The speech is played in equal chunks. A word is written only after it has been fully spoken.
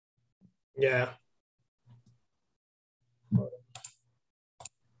Yeah. All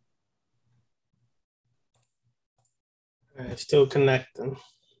right, still connecting.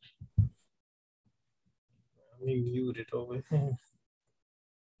 Let me mute it over here.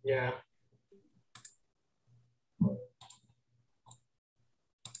 Yeah.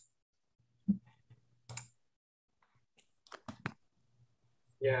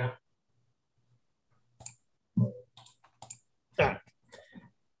 Yeah. All right.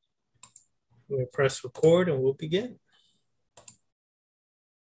 Let me press record and we'll begin.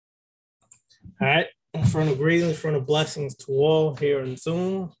 All right. In front of greetings, in front of blessings to all here in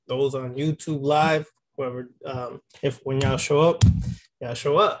Zoom, those on YouTube Live, whoever, if when y'all show up, y'all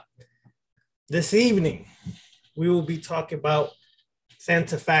show up. This evening, we will be talking about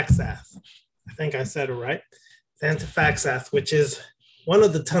Thantifaxath. I think I said it right. Thantifaxath, which is one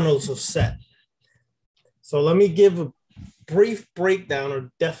of the tunnels of Set. So let me give a brief breakdown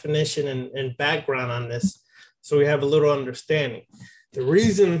or definition and background on this so we have a little understanding. The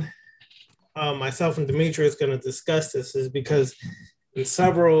reason myself and Dimitri is going to discuss this is because in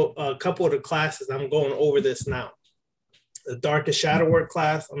a couple of the classes, I'm going over this now. The darkest shadow work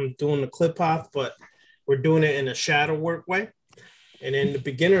class, I'm doing the clip off, but we're doing it in a shadow work way. And in the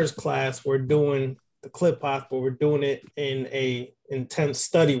beginners class, we're doing the clip off, but we're doing it in a intense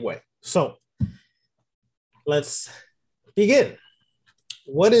study way. So let's begin.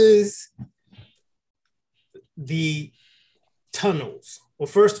 What is the tunnels? Well,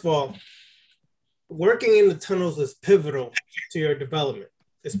 first of all, working in the tunnels is pivotal to your development.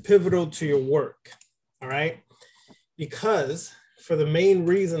 It's pivotal to your work, all right? Because for the main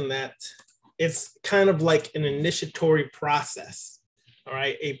reason that it's kind of like an initiatory process, all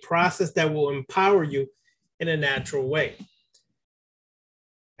right? A process that will empower you in a natural way.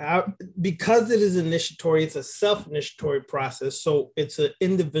 Because it is initiatory, it's a self-initiatory process, so it's an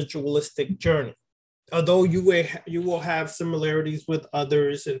individualistic journey. Although you will have similarities with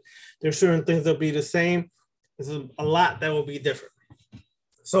others, and there's certain things that'll be the same, there's a lot that will be different.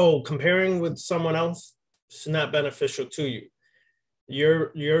 So comparing with someone else is not beneficial to you.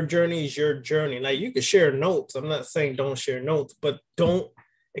 Your journey is your journey. Now you can share notes. I'm not saying don't share notes, but don't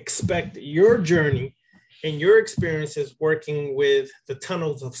expect your journey and your experiences working with the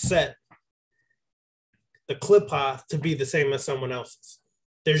tunnels of Set, the clip path, to be the same as someone else's.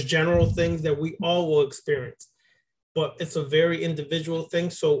 There's general things that we all will experience, but it's a very individual thing.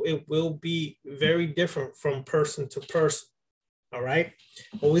 So it will be very different from person to person. All right.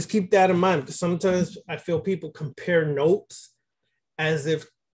 Always keep that in mind, because sometimes I feel people compare notes as if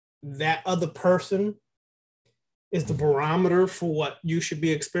that other person is the barometer for what you should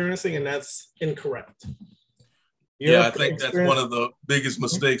be experiencing, and that's incorrect. I think that's one of the biggest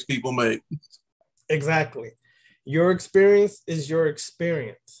mistakes people make. Exactly. Your experience is your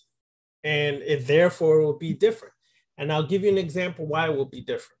experience, and it therefore will be different. And I'll give you an example why it will be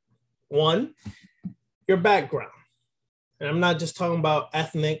different. One, your background. And I'm not just talking about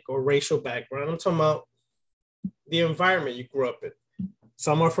ethnic or racial background. I'm talking about the environment you grew up in.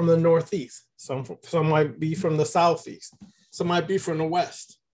 Some are from the Northeast. Some might be from the Southeast. Some might be from the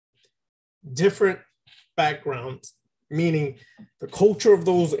West. Different backgrounds, meaning the culture of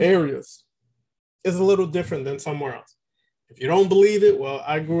those areas is a little different than somewhere else. If you don't believe it, well,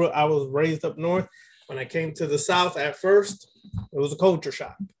 I was raised up north. When I came to the South at first, it was a culture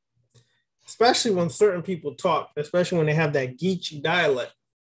shock, especially when certain people talk, especially when they have that Geechee dialect.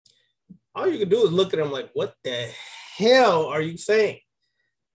 All you can do is look at them like, what the hell are you saying?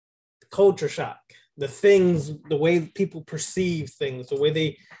 The culture shock, the things, the way people perceive things, the way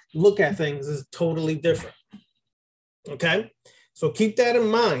they look at things is totally different. Okay? So keep that in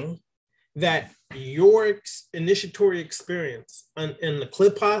mind, that your initiatory experience in the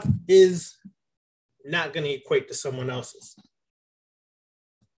clip path is not going to equate to someone else's.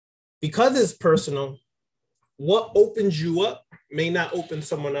 Because it's personal, what opens you up may not open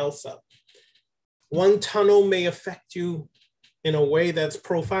someone else up. One tunnel may affect you in a way that's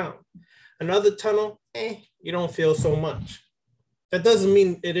profound. Another tunnel, you don't feel so much. That doesn't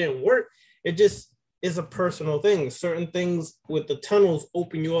mean it didn't work. It just is a personal thing. Certain things with the tunnels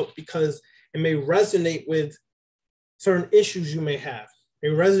open you up because it may resonate with certain issues you may have.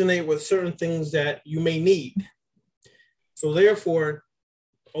 It may resonate with certain things that you may need. So therefore,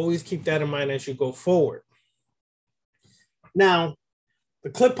 always keep that in mind as you go forward. Now, the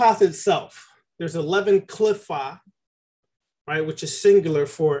clip path itself, there's 11 clipha, right, which is singular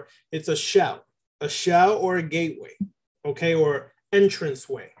for it's a shell or a gateway, okay, or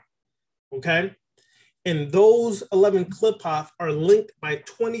entranceway, okay? And those 11 clipha are linked by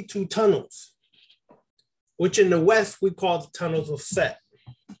 22 tunnels, which in the West we call the tunnels of Set.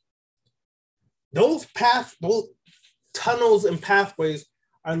 Those tunnels and pathways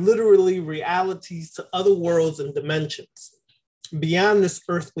are literally realities to other worlds and dimensions beyond this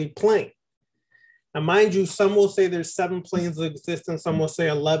earthly plane. Now, mind you, some will say there's 7 planes of existence, some will say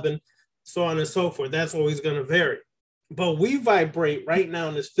 11, so on and so forth. That's always going to vary. But we vibrate right now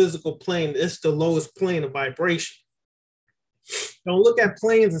in this physical plane. It's the lowest plane of vibration. Don't look at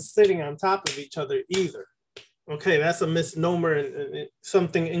planes as sitting on top of each other either. Okay, that's a misnomer and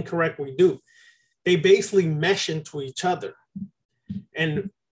something incorrect we do. They basically mesh into each other. And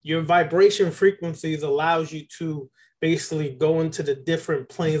your vibration frequencies allows you to basically go into the different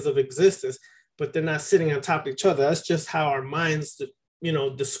planes of existence, but they're not sitting on top of each other. That's just how our minds,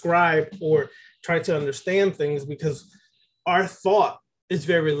 describe or try to understand things, because our thought is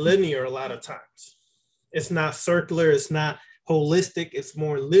very linear a lot of times. It's not circular, it's not holistic, it's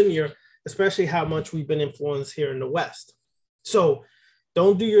more linear, especially how much we've been influenced here in the West. So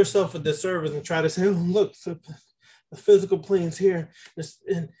don't do yourself a disservice and try to say, oh, look, so the physical plane's here,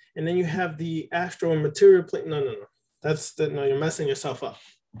 and then you have the astral and material plane. No. No, you're messing yourself up.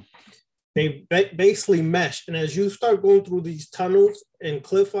 They basically mesh. And as you start going through these tunnels in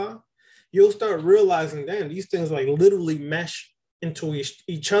Cliffa, you'll start realizing, damn, these things like literally mesh into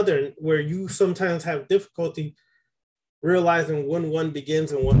each other, where you sometimes have difficulty realizing when one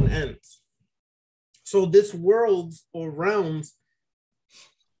begins and one ends. So this worlds or realms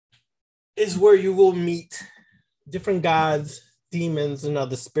is where you will meet different gods, demons, and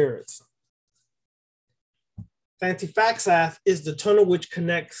other spirits. Thantifaxath is the tunnel which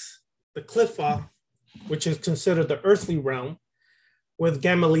connects the Cliffa, which is considered the earthly realm, with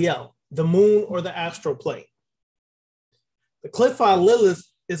Gamaliel, the moon or the astral plane. The Cliffa Lilith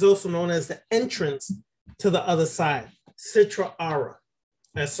is also known as the entrance to the other side, Sitra Ara,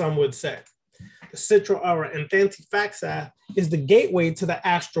 as some would say. The Sitra Ara, and Thantifaxath is the gateway to the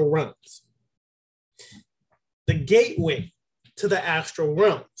astral realms. The gateway to the astral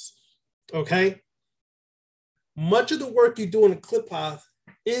realms, okay? Much of the work you do in the Cliffa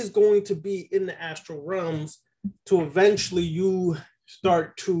is going to be in the astral realms to eventually you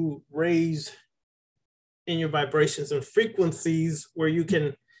start to raise in your vibrations and frequencies where you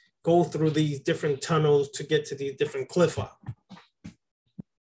can go through these different tunnels to get to these different Cliffa.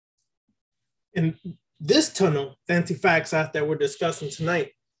 In this tunnel, Thantifaxath, that we're discussing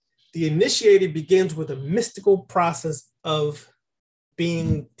tonight, the initiated begins with a mystical process of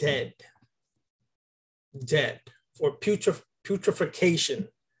being dead, or putrefaction,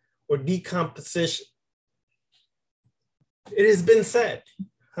 or decomposition. It has been said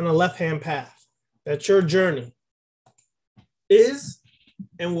on the left-hand path that your journey is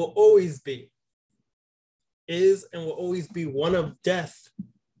and will always be one of death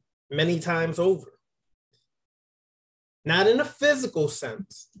many times over. Not in a physical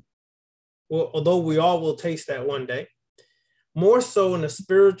sense, although we all will taste that one day, more so in a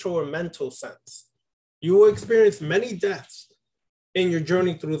spiritual or mental sense. You will experience many deaths in your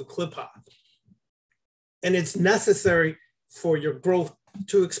journey through the Cliffa. And it's necessary for your growth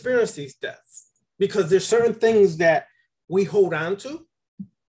to experience these deaths, because there's certain things that we hold on to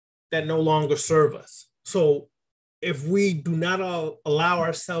that no longer serve us. So if we do not allow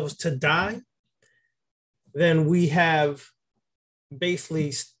ourselves to die, then we have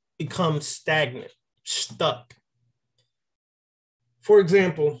basically become stagnant, stuck. For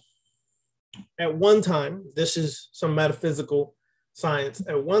example, at one time, this is some metaphysical science,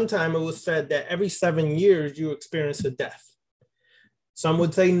 at one time it was said that every 7 years you experience a death. Some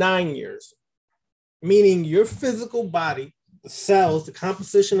would say 9 years, meaning your physical body, the cells, the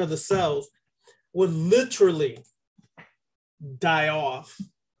composition of the cells would literally die off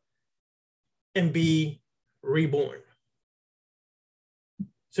and be reborn.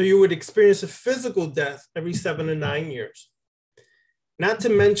 So you would experience a physical death every 7 to 9 years. Not to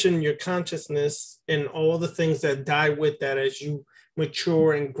mention your consciousness and all the things that die with that as you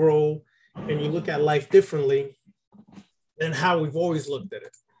mature and grow and you look at life differently than how we've always looked at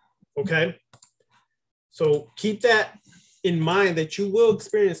it, okay? So keep that in mind, that you will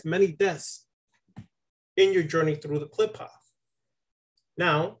experience many deaths in your journey through the Cliffa.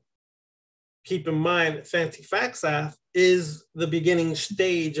 Now, keep in mind, Thantifaxath is the beginning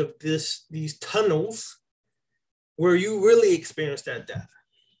stage of these tunnels where you really experience that death.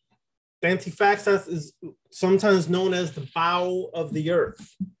 Thantifaxath is sometimes known as the bowel of the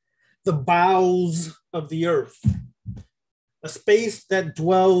earth, the bowels of the earth, a space that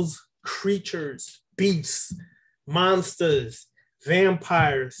dwells creatures, beasts, monsters,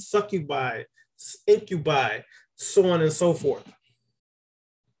 vampires, succubi, incubi, so on and so forth.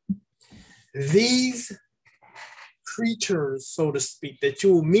 These creatures, so to speak, that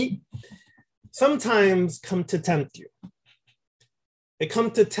you will meet sometimes come to tempt you. They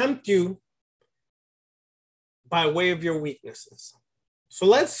come to tempt you by way of your weaknesses. So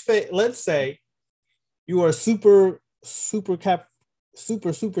let's say you are super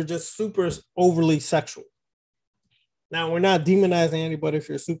overly sexual. Now, we're not demonizing anybody if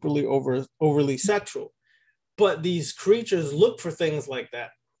you're overly sexual, but these creatures look for things like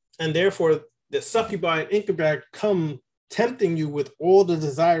that. And therefore, the succubi and incubi come tempting you with all the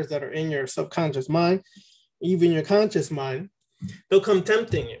desires that are in your subconscious mind, even your conscious mind. They'll come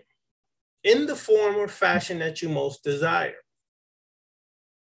tempting you in the form or fashion that you most desire.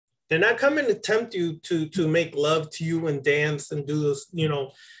 They're not coming to tempt you to make love to you and dance and do this,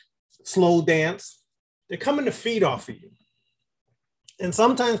 slow dance. They're coming to feed off of you. And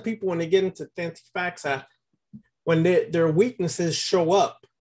sometimes people, when they get into Thantifaxath, when their weaknesses show up,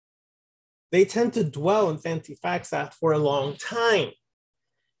 they tend to dwell in Thantifaxath for a long time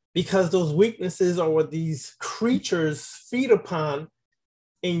because those weaknesses are what these creatures feed upon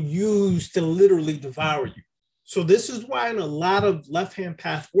and use to literally devour you. So this is why in a lot of left-hand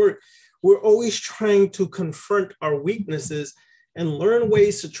path work, we're always trying to confront our weaknesses and learn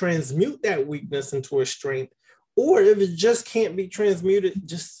ways to transmute that weakness into a strength. Or if it just can't be transmuted,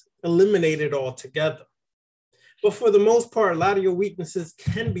 just eliminate it altogether. But for the most part, a lot of your weaknesses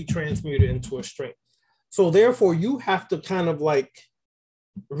can be transmuted into a strength. So therefore, you have to kind of like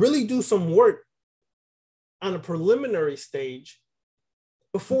really do some work on a preliminary stage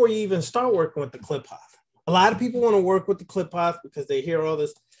before you even start working with the Qliphoth. A lot of people want to work with the Qliphoth because they hear all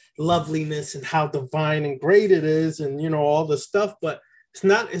this loveliness and how divine and great it is and, all this stuff, but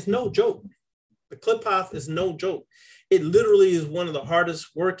it's no joke. The Qliphoth is no joke. It literally is one of the hardest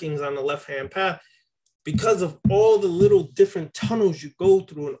workings on the left-hand path because of all the little different tunnels you go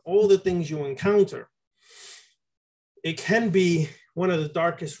through and all the things you encounter. It can be one of the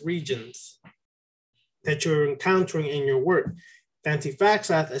darkest regions that you're encountering in your work,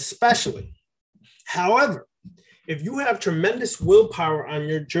 Thantifaxath especially. However, if you have tremendous willpower on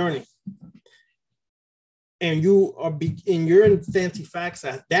your journey and you're in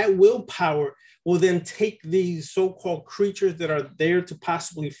Thantifaxath, that willpower will then take these so-called creatures that are there to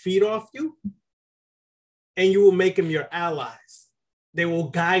possibly feed off you, and you will make them your allies. They will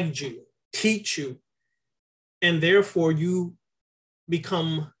guide you, teach you, and therefore you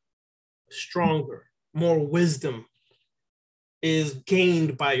become stronger. More wisdom is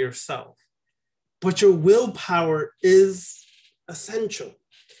gained by yourself. But your willpower is essential.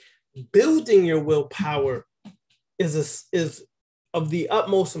 Building your willpower is of the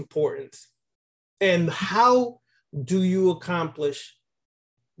utmost importance. And how do you accomplish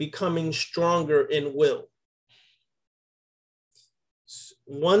becoming stronger in will?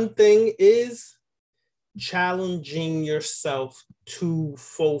 One thing is challenging yourself to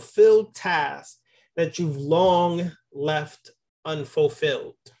fulfill tasks that you've long left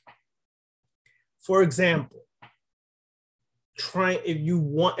unfulfilled. For example,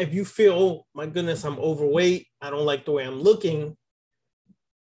 if you feel, oh my goodness, I'm overweight, I don't like the way I'm looking,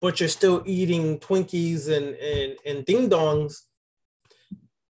 but you're still eating Twinkies and ding dongs,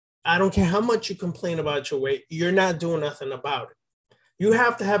 I don't care how much you complain about your weight, you're not doing nothing about it. You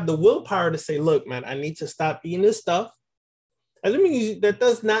have to have the willpower to say, look, man, I need to stop eating this stuff. That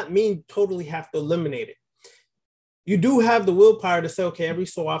does not mean totally have to eliminate it. You do have the willpower to say, okay, every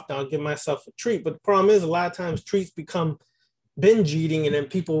so often I'll give myself a treat. But the problem is a lot of times treats become binge eating and then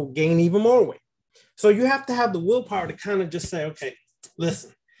people gain even more weight. So you have to have the willpower to kind of just say, okay,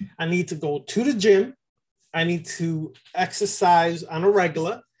 listen, I need to go to the gym. I need to exercise on a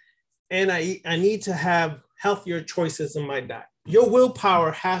regular. And I need to have healthier choices in my diet. Your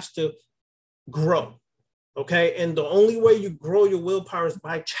willpower has to grow, okay? And the only way you grow your willpower is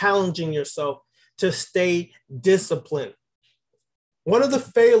by challenging yourself to stay disciplined. One of the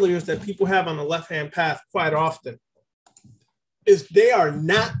failures that people have on the left-hand path quite often is they are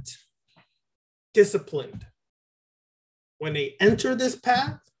not disciplined when they enter this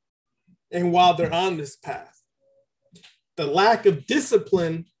path and while they're on this path. The lack of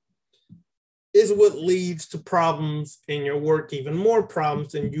discipline is what leads to problems in your work, even more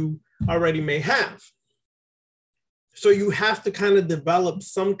problems than you already may have. So you have to kind of develop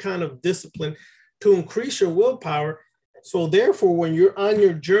some kind of discipline to increase your willpower. So therefore, when you're on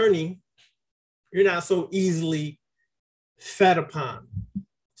your journey, you're not so easily fed upon,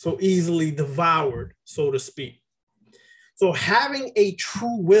 so easily devoured, so to speak. So having a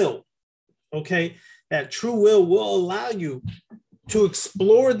true will, okay, that true will allow you to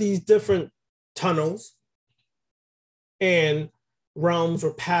explore these different tunnels and realms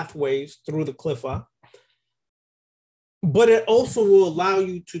or pathways through the Qliphoth But it also will allow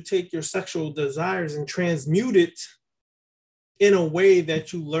you to take your sexual desires and transmute it in a way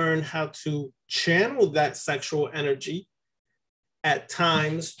that you learn how to channel that sexual energy at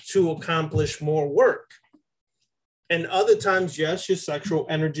times to accomplish more work. And other times, yes, your sexual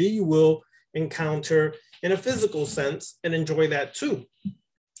energy you will encounter in a physical sense and enjoy that too.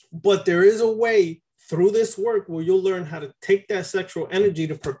 But there is a way through this work where you'll learn how to take that sexual energy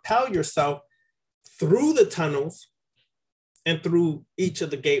to propel yourself through the tunnels and through each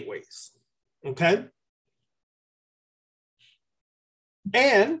of the gateways, okay?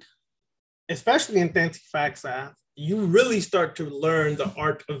 And especially in Thantifaxath, you really start to learn the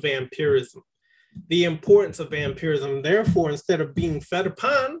art of vampirism, the importance of vampirism. Therefore, instead of being fed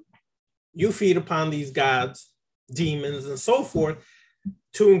upon, you feed upon these gods, demons, and so forth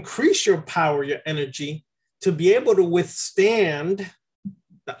to increase your power, your energy, to be able to withstand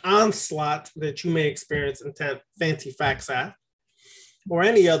the onslaught that you may experience in Thantifaxath or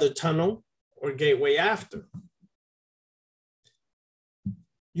any other tunnel or gateway after.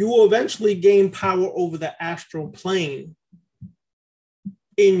 You will eventually gain power over the astral plane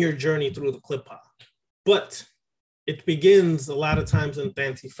in your journey through the Klippa. But it begins a lot of times in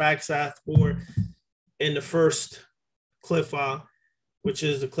Thantifaxath or in the first Klippa, which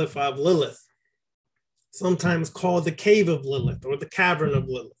is the Klippa of Lilith, sometimes called the Cave of Lilith or the Cavern of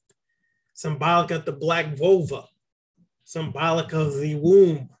Lilith, symbolic of the Black Vulva, symbolic of the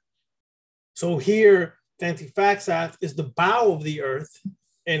womb. So here, Thantifaxath is the bow of the earth,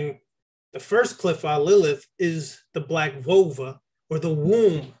 and the first Klippa, Lilith, is the Black Vulva or the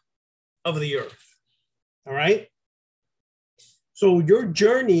womb of the earth. All right? So your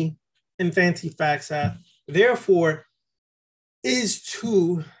journey in Thantifaxath, therefore, is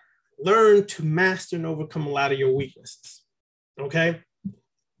to learn to master and overcome a lot of your weaknesses, okay?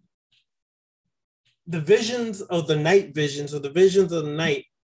 The visions of the night visions or the visions of the night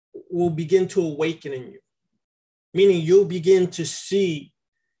will begin to awaken in you, meaning you'll begin to see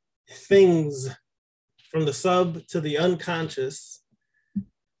things from the sub to the unconscious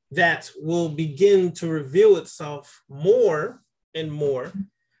that will begin to reveal itself more and more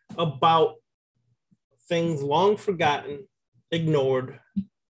about things long forgotten, ignored,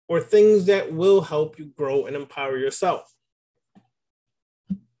 or things that will help you grow and empower yourself.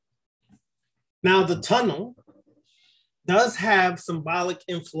 Now, the tunnel does have symbolic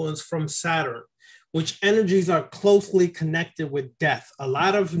influence from Saturn, which energies are closely connected with death. A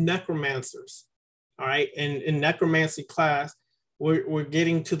lot of necromancers, all right, and in necromancy class, we're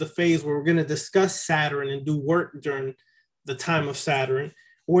getting to the phase where we're going to discuss Saturn and do work during the time of Saturn,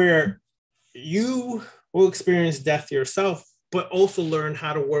 where you will experience death yourself, but also learn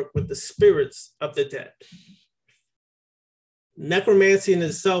how to work with the spirits of the dead. Necromancy in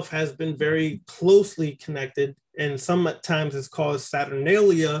itself has been very closely connected, and sometimes it's called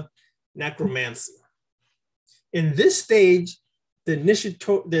Saturnalia necromancy. In this stage, the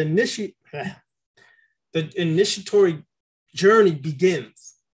initiatory journey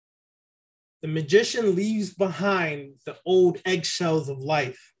begins. The magician leaves behind the old eggshells of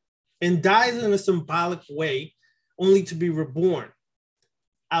life and dies in a symbolic way, only to be reborn.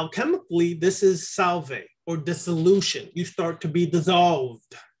 Alchemically, this is salve or dissolution. You start to be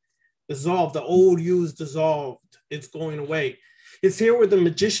dissolved. Dissolved. The old you is dissolved. It's going away. It's here where the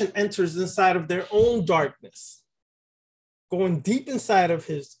magician enters inside of their own darkness, going deep inside of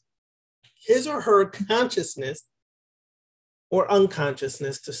his or her consciousness or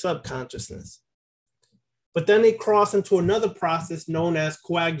unconsciousness to subconsciousness. But then they cross into another process known as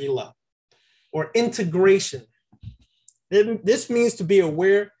coagula or integration. This means to be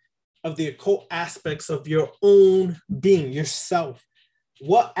aware of the occult aspects of your own being, yourself.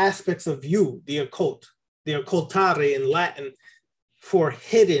 What aspects of you, the occultare in Latin, for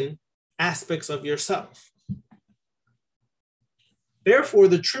hidden aspects of yourself. Therefore,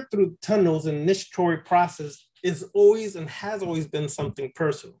 the trip through the tunnels and initiatory process is always and has always been something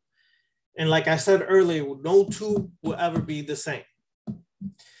personal. And like I said earlier, no two will ever be the same.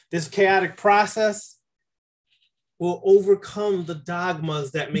 This chaotic process will overcome the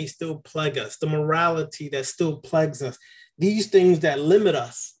dogmas that may still plague us, the morality that still plagues us, these things that limit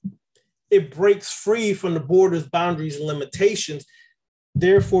us. It breaks free from the borders, boundaries, and limitations.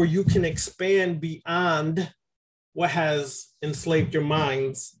 Therefore, you can expand beyond what has enslaved your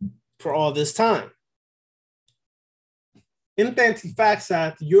minds for all this time. In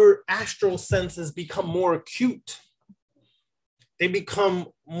Thantifaxath, your astral senses become more acute. They become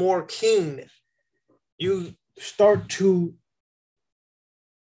more keen. You start to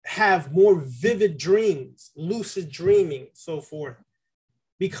have more vivid dreams, lucid dreaming, so forth,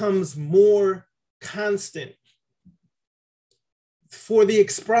 becomes more constant. for the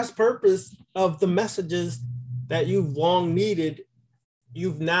express purpose of the messages that you've long needed,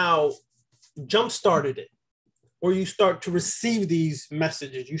 you've now jump-started it, or you start to receive these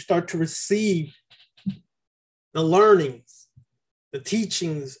messages. You start to receive the learnings, the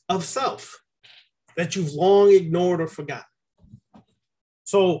teachings of self that you've long ignored or forgotten.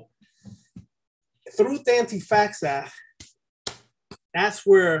 So through Thantifaxath, that's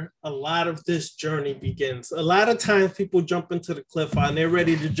where a lot of this journey begins. A lot of times people jump into the cliff and they're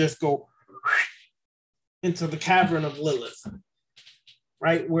ready to just go into the cavern of Lilith,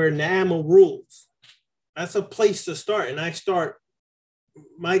 right? Where Naama rules. That's a place to start. And I start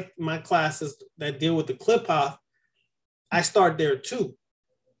my classes that deal with the cliff path. I start there too,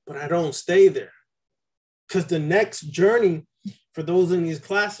 but I don't stay there. Because the next journey for those in these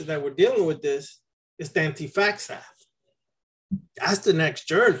classes that we're dealing with this is Thantifaxath. That's the next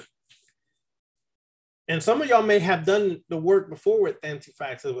journey. And some of y'all may have done the work before with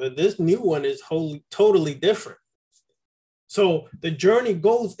Thantifaxath, but this new one is totally different. So the journey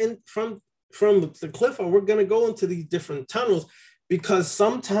goes in from the cliff, or we're going to go into these different tunnels, because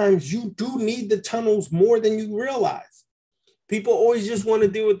sometimes you do need the tunnels more than you realize. People always just want to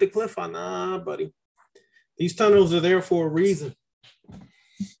deal with the cliff. Nah, buddy. These tunnels are there for a reason.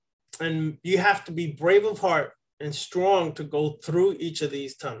 And you have to be brave of heart and strong to go through each of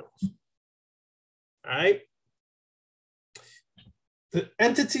these tunnels. All right? The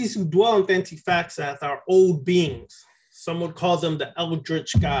entities who dwell in Thantifaxath are old beings. Some would call them the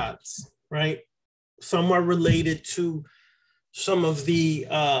eldritch gods, right? Some are related to some of the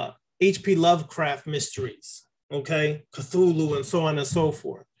H.P. Lovecraft mysteries, okay? Cthulhu and so on and so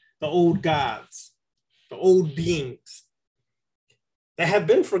forth. The old gods, the old beings that have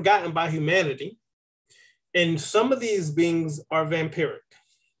been forgotten by humanity. And some of these beings are vampiric.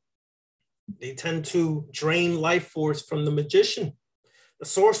 They tend to drain life force from the magician, the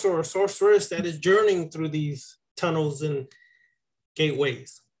sorcerer or sorceress that is journeying through these tunnels and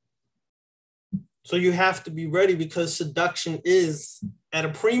gateways. So you have to be ready, because seduction is at a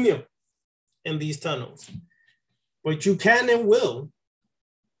premium in these tunnels. But you can and will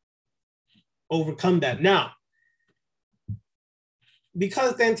overcome that. Now,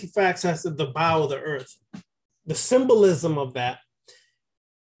 because Thantifaxath is the bow of the earth, the symbolism of that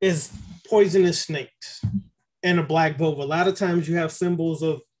is poisonous snakes and a black vulva. A lot of times you have symbols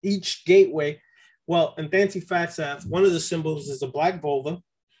of each gateway. Well, in Thantifaxath, one of the symbols is a black vulva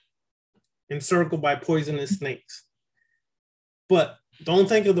encircled by poisonous snakes. But don't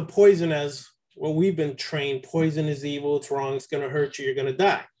think of the poison as, well, we've been trained, poison is evil, it's wrong, it's going to hurt you, you're going to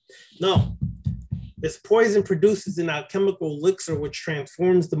die. No. This poison produces an alchemical elixir which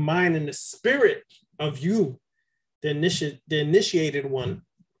transforms the mind and the spirit of you, the initiated one,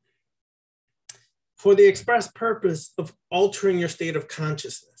 for the express purpose of altering your state of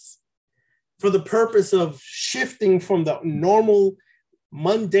consciousness, for the purpose of shifting from the normal,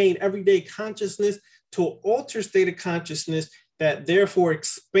 mundane, everyday consciousness to an altered state of consciousness that therefore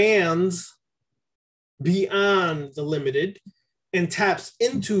expands beyond the limited and taps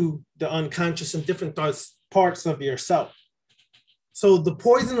into the unconscious and different parts of yourself. So the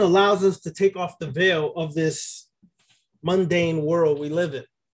poison allows us to take off the veil of this mundane world we live in,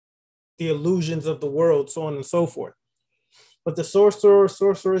 the illusions of the world, so on and so forth. But the sorcerer or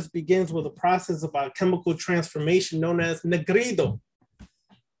sorceress begins with a process of alchemical transformation known as negrido.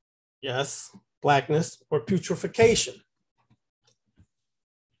 Yes, blackness or putrefaction.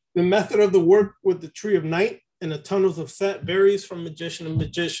 The method of the work with the tree of night and the tunnels of Set varies from magician to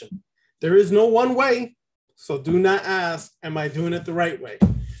magician. There is no one way, so do not ask, am I doing it the right way?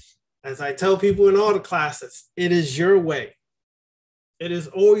 As I tell people in all the classes, it is your way. It has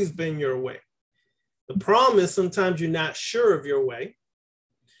always been your way. The problem is sometimes you're not sure of your way,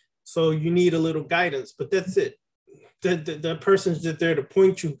 so you need a little guidance, but that's it. The person's just there to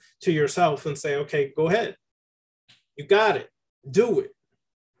point you to yourself and say, okay, go ahead. You got it. Do it.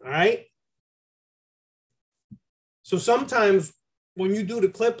 All right? So sometimes when you do the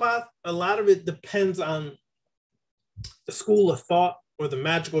clip path, a lot of it depends on the school of thought or the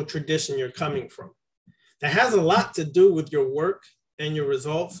magical tradition you're coming from. That has a lot to do with your work and your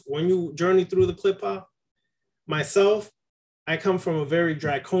results when you journey through the clip path. Myself, I come from a very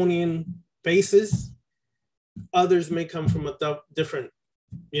draconian basis. Others may come from a different,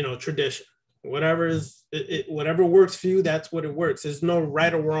 tradition. Whatever whatever works for you, that's what it works. There's no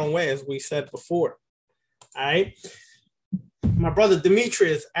right or wrong way, as we said before. All right. My brother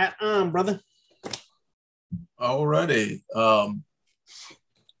Demetrius, brother. Alrighty.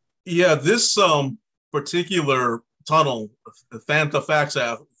 This particular tunnel,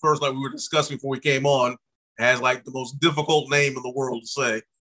 Thantifaxath, first, like we were discussing before we came on, Has like the most difficult name in the world to say.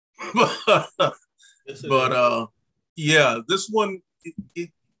 Yeah, this one,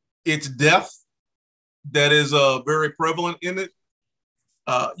 it's death that is very prevalent in it.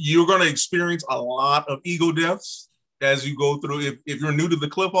 You're going to experience a lot of ego deaths as you go through. If you're new to the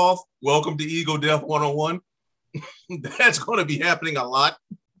clip off, welcome to Ego Death 101. That's going to be happening a lot.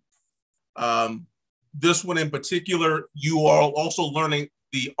 This one in particular, you are also learning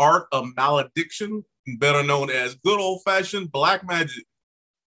the art of malediction, better known as good old-fashioned black magic.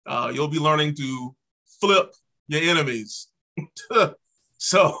 You'll be learning to flip your enemies.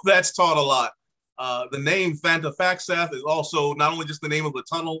 So that's taught a lot. The name Thantifaxath is also not only just the name of the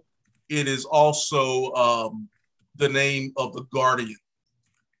tunnel, it is also the name of the guardian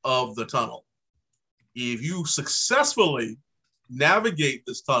of the tunnel. If you successfully navigate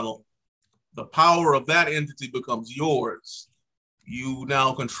this tunnel, the power of that entity becomes yours. You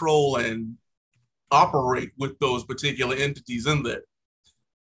now control and operate with those particular entities in there.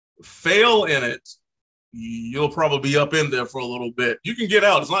 Fail in it, you'll probably be up in there for a little bit. You can get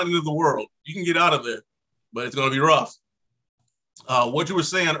out. It's not the end of the world. You can get out of there, but it's going to be rough. What you were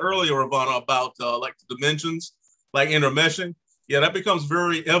saying earlier, Ravana, about like the dimensions, like intermeshing, yeah, that becomes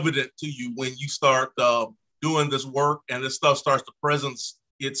very evident to you when you start doing this work and this stuff starts to presence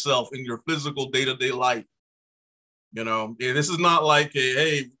itself in your physical day-to-day life. You know, and this is not like a,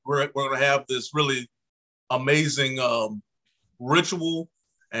 hey, we're going to have this really amazing ritual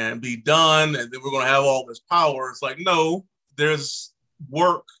and be done, and then we're going to have all this power. It's like, no, there's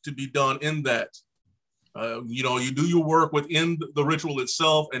work to be done in that. You know, you do your work within the ritual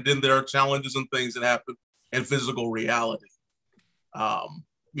itself, and then there are challenges and things that happen in physical reality.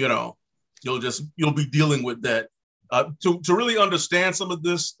 You know, you'll be dealing with that. To really understand some of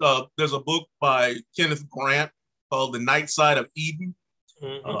this, there's a book by Kenneth Grant called The Night Side of Eden.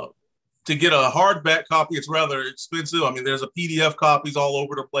 Mm-hmm. To get a hardback copy, it's rather expensive. I mean, there's a PDF copies all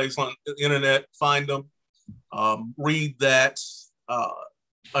over the place on the internet. Find them, read that.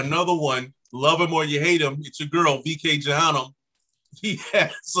 Another one, Love Him or You Hate Him. It's your girl, VK Jahannam. He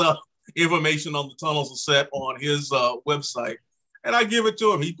has information on the Tunnels of Set on his website. And I give it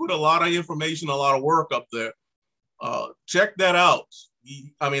to him. He put a lot of information, a lot of work up there. Check that out.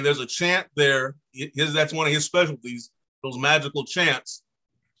 I mean, there's a chant there. That's one of his specialties, those magical chants,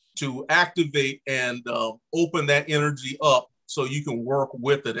 to activate and open that energy up so you can work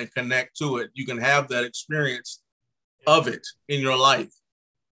with it and connect to it. You can have that experience of it in your life,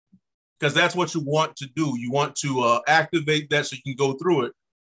 because that's what you want to do. You want to activate that so you can go through it.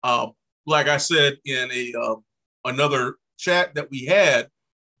 Like I said in another chat that we had,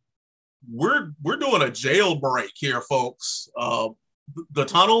 we're doing a jailbreak here, folks. The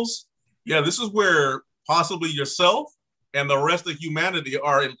tunnels, yeah, this is where possibly yourself and the rest of humanity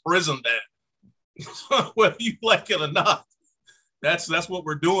are imprisoned at, whether you like it or not. That's what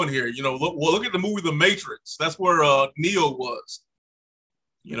we're doing here. You know, look at the movie The Matrix. That's where Neo was.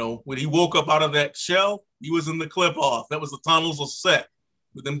 You know, when he woke up out of that shell, he was in the clip off. That was the Tunnels of Set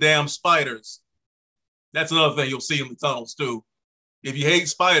with them damn spiders. That's another thing you'll see in the tunnels too. If you hate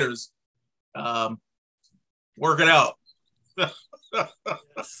spiders, work it out.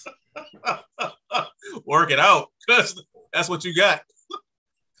 Work it out, because that's what you got.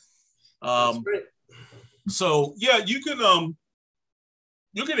 So yeah, you can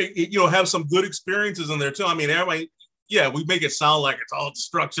have some good experiences in there too. I mean, everybody, yeah, we make it sound like it's all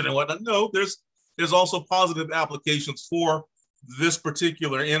destruction and whatnot. No, there's also positive applications for this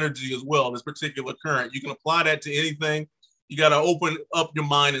particular energy as well, this particular current. You can apply that to anything. You got to open up your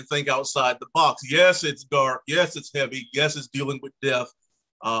mind and think outside the box. Yes, it's dark. Yes, it's heavy. Yes, it's dealing with death.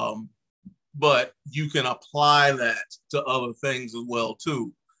 But you can apply that to other things as well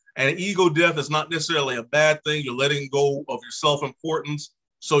too. And ego death is not necessarily a bad thing. You're letting go of your self-importance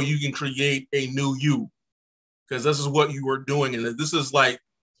so you can create a new you, because this is what you were doing. And this is like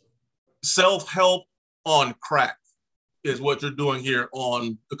self-help on crack is what you're doing here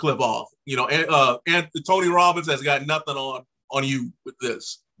on the Clip Off. You know, and Tony Robbins has got nothing on you with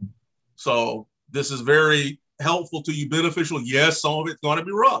this. So this is very helpful to you, beneficial. Yes, some of it's going to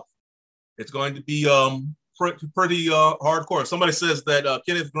be rough. It's going to be pretty hardcore. Somebody says that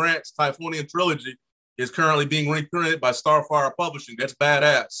Kenneth Grant's Typhonian trilogy is currently being reprinted by Starfire Publishing. That's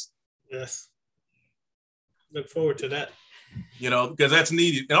badass. Yes. Look forward to that. You know, because that's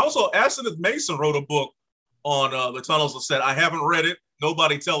needed. And also, Aseneth Mason wrote a book on the Tunnels of Set. I haven't read it.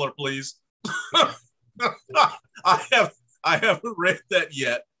 Nobody tell her, please. I haven't read that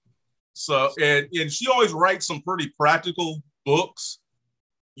yet. So, and she always writes some pretty practical books.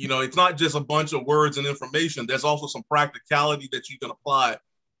 You know, it's not just a bunch of words and information. There's also some practicality that you can apply.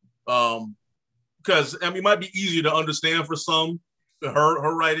 because I mean, it might be easier to understand for some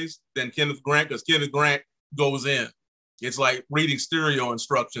her writings than Kenneth Grant, because Kenneth Grant goes in. It's like reading stereo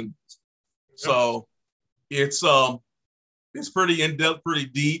instructions. So it's pretty in depth, pretty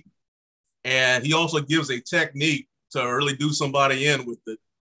deep, and he also gives a technique to really do somebody in with it.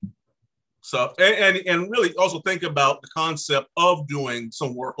 So and really also think about the concept of doing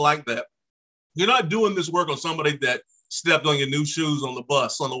some work like that. You're not doing this work on somebody that stepped on your new shoes on the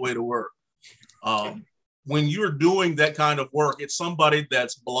bus on the way to work. When you're doing that kind of work, it's somebody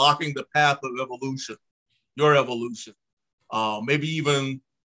that's blocking the path of evolution, your evolution, maybe even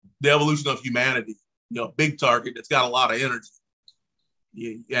the evolution of humanity. You know, big target that's got a lot of energy,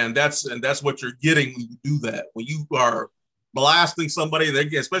 and that's what you're getting when you do that. When you are blasting somebody,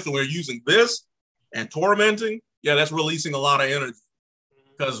 especially when you're using this and tormenting, yeah, that's releasing a lot of energy.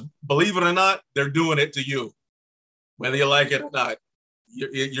 Because believe it or not, they're doing it to you, whether you like it or not.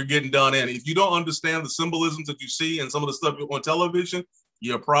 You're getting done in. If you don't understand the symbolisms that you see and some of the stuff on television,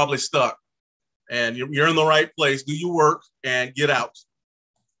 you're probably stuck. And you're in the right place. Do your work and get out.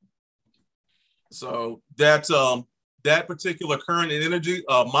 So that's that particular current and energy.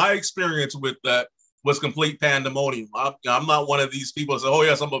 My experience with that was complete pandemonium. I'm not one of these people that say, "Oh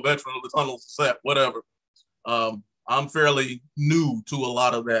yes, I'm a veteran of the Tunnels of Set," whatever. I'm fairly new to a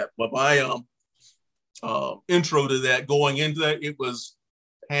lot of that, but my intro to that, going into that, it was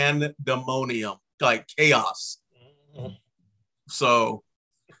pandemonium, like chaos. Mm-hmm. So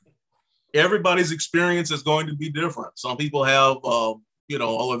everybody's experience is going to be different. Some people have, all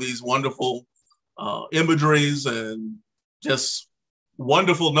of these wonderful imageries and just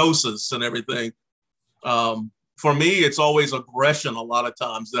wonderful gnosis and everything. For me, it's always aggression a lot of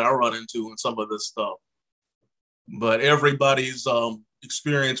times that I run into in some of this stuff. But everybody's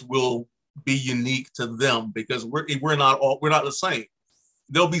experience will be unique to them because we're not the same.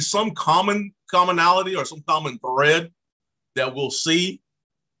 There'll be some commonality or some common thread that we'll see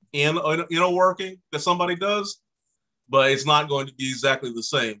in a working that somebody does, but it's not going to be exactly the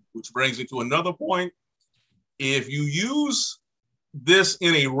same, which brings me to another point. If you use this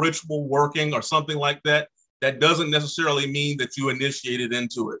in a ritual working or something like that, that doesn't necessarily mean that you initiated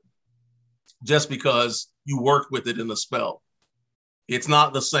into it just because you worked with it in the spell. It's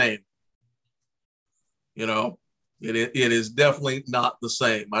not the same. It is definitely not the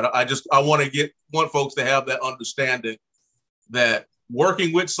same. I want folks to have that understanding that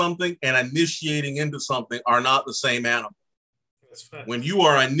working with something and initiating into something are not the same animal. When you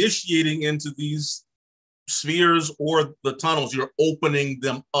are initiating into these spheres or the tunnels, you're opening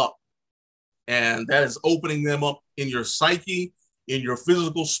them up. And that is opening them up in your psyche, in your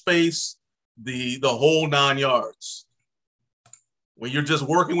physical space, the whole 9 yards. When you're just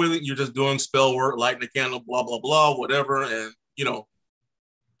working with it, you're just doing spell work, lighting a candle, blah, blah, blah, whatever, and,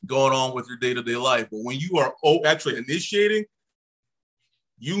 going on with your day-to-day life. But when you are actually initiating,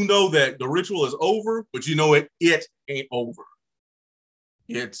 you know that the ritual is over, but you know it ain't over.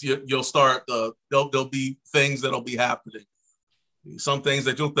 You'll start, there'll be things that'll be happening. Some things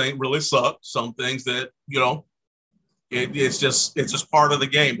that you'll think really suck. Some things that, it's just part of the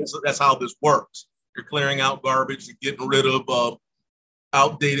game. That's how this works. You're clearing out garbage, you're getting rid of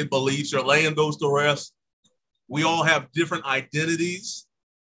outdated beliefs, you're laying those to rest. We all have different identities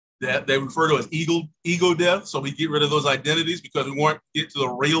that they refer to as ego death. So we get rid of those identities because we want to get to the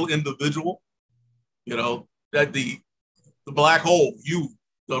real individual. That the black hole, you,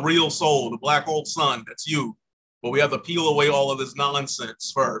 the real soul, the black hole sun, that's you. But we have to peel away all of this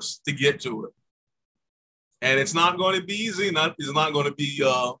nonsense first to get to it. And it's not going to be easy. It's not going to be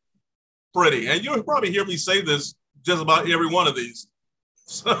pretty. And you'll probably hear me say this just about every one of these.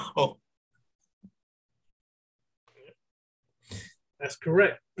 So that's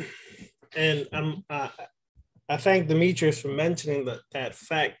correct. And I thank Demetrius for mentioning that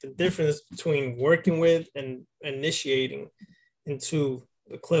fact, the difference between working with and initiating into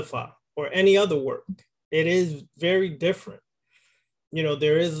the Qliphoth or any other work. It is very different.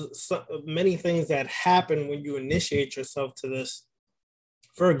 There is many things that happen when you initiate yourself to this.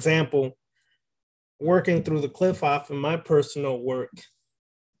 For example, working through the Qliphoth in my personal work,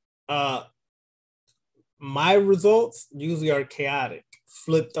 my results usually are chaotic,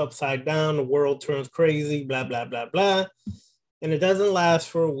 flipped upside down, the world turns crazy, blah, blah, blah, blah. And it doesn't last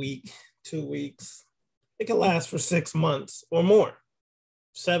for a week, 2 weeks. It can last for 6 months or more,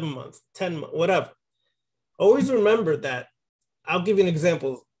 7 months, 10 months, whatever. Always remember that. I'll give you an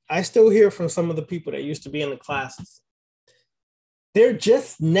example. I still hear from some of the people that used to be in the classes. They're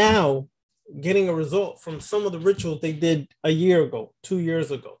just now getting a result from some of the rituals they did a year ago, 2 years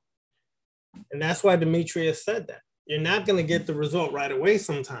ago. And that's why Demetrius said that. you're not going to get the result right away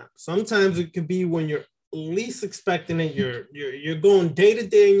sometimes. Sometimes it could be when you're least expecting it. You're going day to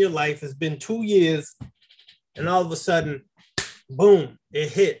day in your life. It's been 2 years, and all of a sudden, boom, it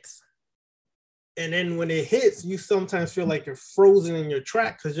hits. And then when it hits, you sometimes feel like you're frozen in your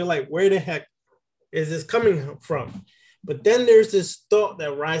track because you're like, where the heck is this coming from? But then there's this thought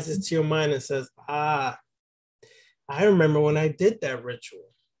that rises to your mind and says, I remember when I did that ritual.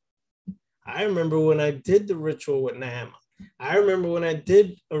 I remember when I did the ritual with Naama. I remember when I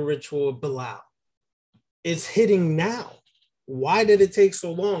did a ritual with Bilal. It's hitting now. Why did it take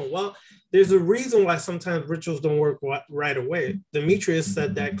so long? Well, there's a reason why sometimes rituals don't work right away. Demetrius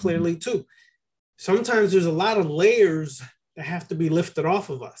said that clearly too. Sometimes there's a lot of layers that have to be lifted off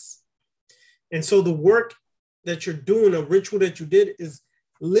of us. And so the work that you're doing, a ritual that you did, is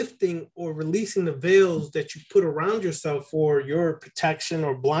lifting or releasing the veils that you put around yourself for your protection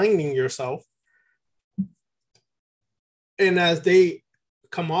or blinding yourself. And as they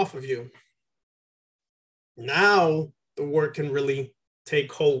come off of you, now the work can really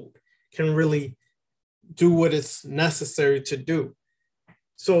take hold, can really do what is necessary to do.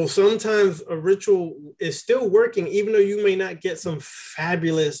 So sometimes a ritual is still working, even though you may not get some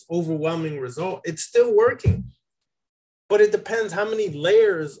fabulous, overwhelming result. It's still working. But it depends how many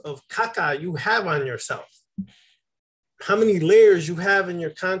layers of caca you have on yourself. How many layers you have in your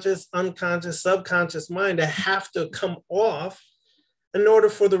conscious, unconscious, subconscious mind that have to come off in order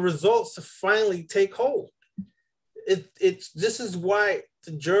for the results to finally take hold. This is why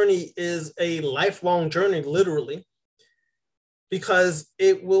the journey is a lifelong journey, literally, because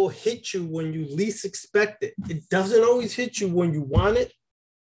it will hit you when you least expect it. It doesn't always hit you when you want it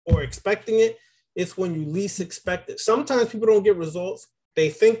or expecting it. It's when you least expect it. Sometimes people don't get results. They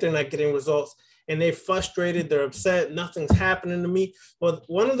think they're not getting results, and they're frustrated. They're upset. Nothing's happening to me. Well,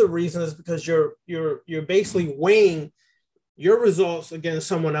 one of the reasons is because you're basically weighing your results against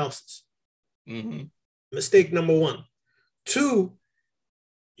someone else's. Mm-hmm. Mistake number one. Two,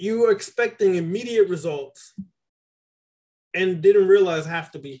 you are expecting immediate results and didn't realize I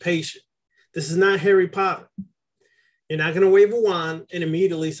have to be patient. This is not Harry Potter. You're not going to wave a wand and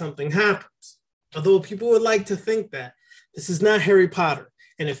immediately something happens. Although people would like to think that. This is not Harry Potter.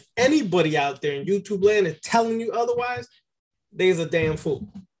 And if anybody out there in YouTube land is telling you otherwise, they's a damn fool.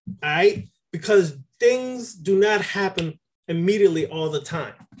 All right? Because things do not happen immediately all the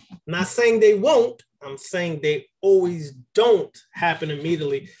time. I'm not saying they won't. I'm saying they always don't happen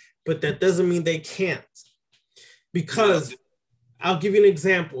immediately, but that doesn't mean they can't. Because I'll give you an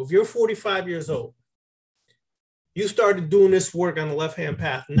example. If you're 45 years old, you started doing this work on the left-hand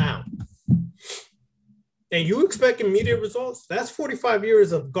path now, and you expect immediate results, that's 45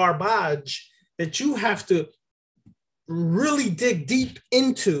 years of garbage that you have to really dig deep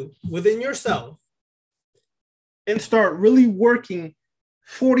into within yourself and start really working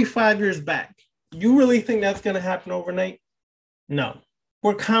 45 years back. You really think that's going to happen overnight? No.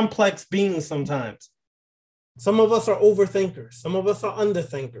 We're complex beings sometimes. Some of us are overthinkers. Some of us are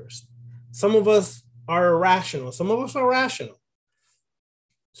underthinkers. Some of us are irrational. Some of us are rational.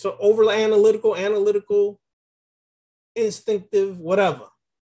 So over analytical, instinctive, whatever.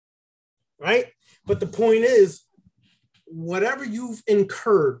 Right? But the point is, whatever you've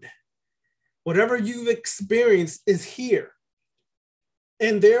incurred, whatever you've experienced is here.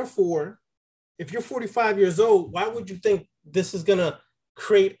 And therefore, if you're 45 years old, why would you think this is going to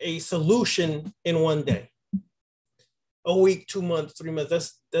create a solution in one day? A week, 2 months, 3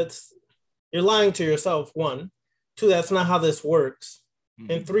 months. That's you're lying to yourself, one. Two, that's not how this works.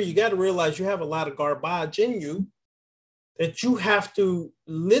 Mm-hmm. And three, you got to realize you have a lot of garbage in you that you have to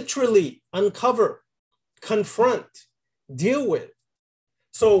literally uncover, confront, deal with.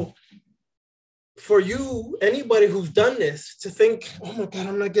 So for you, anybody who's done this, to think, oh my God,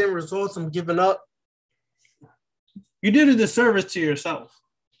 I'm not getting results, I'm giving up. You did a disservice to yourself.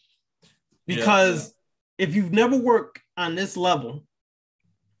 Because if you've never worked on this level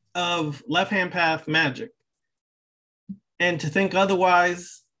of left-hand path magic, and to think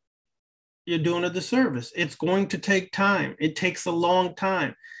otherwise, you're doing a disservice. It's going to take time. It takes a long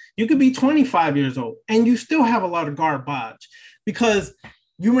time. You could be 25 years old and you still have a lot of garbage, because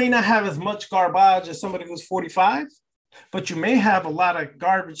you may not have as much garbage as somebody who's 45, but you may have a lot of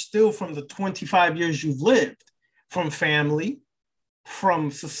garbage still from the 25 years you've lived, from family, from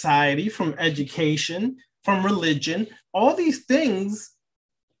society, from education, from religion. All these things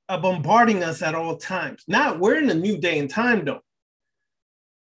are bombarding us at all times. Now we're in a new day and time, though.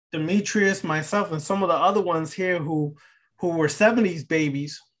 Demetrius, myself, and some of the other ones here who were 70s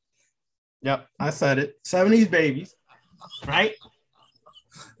babies. Yep, I said it. 70s babies, right?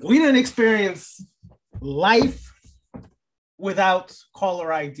 We didn't experience life without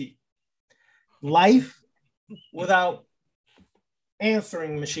caller ID. Life without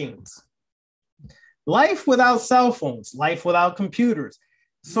answering machines. Life without cell phones. Life without computers.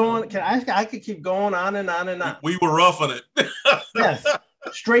 So on. I could keep going on and on and on. We were roughing it. Yes.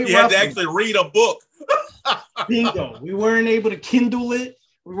 Straight You roughing. had to actually read a book. Bingo. We weren't able to Kindle it.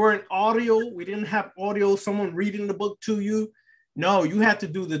 We weren't audio. We didn't have audio, someone reading the book to you. No, you had to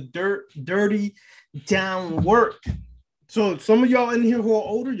do the dirty down work. So some of y'all in here who are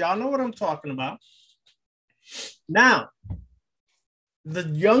older, y'all know what I'm talking about. Now, the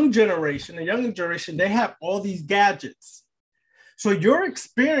younger generation, they have all these gadgets. So your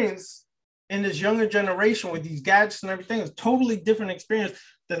experience in this younger generation with these gadgets and everything is totally different experience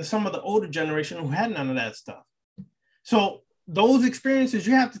than some of the older generation who had none of that stuff. So those experiences,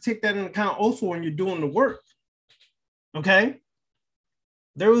 you have to take that into account also when you're doing the work. Okay.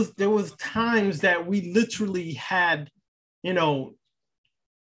 There was times that we literally had, the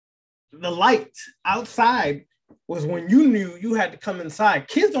light outside was when you knew you had to come inside.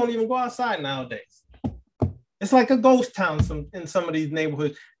 Kids don't even go outside nowadays. It's like a ghost town in some of these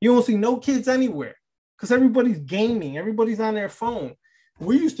neighborhoods. You don't see no kids anywhere because everybody's gaming. Everybody's on their phone.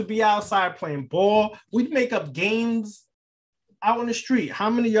 We used to be outside playing ball. We'd make up games out in the street. How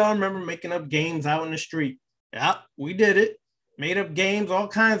many of y'all remember making up games out in the street? Yeah, we did it. Made up games, all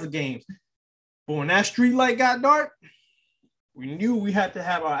kinds of games. But when that street light got dark, we knew we had to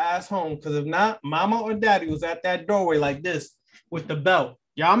have our ass home because if not, mama or daddy was at that doorway like this with the belt.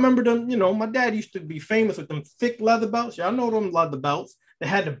 Y'all remember them? My dad used to be famous with them thick leather belts. Y'all know them leather belts. They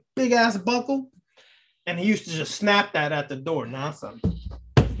had the big ass buckle, and he used to just snap that at the door. Not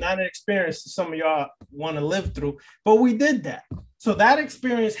an experience some of y'all want to live through, but we did that. So that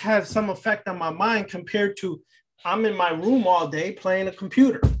experience had some effect on my mind compared to I'm in my room all day playing a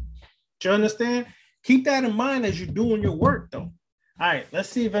computer. Do you understand? Keep that in mind as you're doing your work, though. All right, let's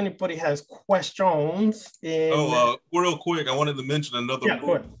see if anybody has questions. Real quick, I wanted to mention another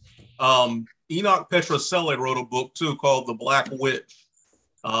book. Enoch Petrocelli wrote a book too called The Black Witch.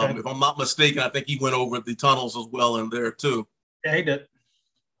 Okay. If I'm not mistaken, I think he went over the tunnels as well in there too. Yeah, he did.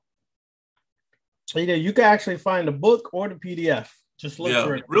 You can actually find the book or the PDF. Just look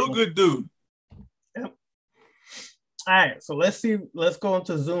for it. Real good dude. Yep. All right, so let's see. Let's go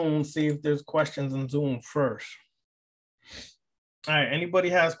into Zoom, see if there's questions in Zoom first. All right, anybody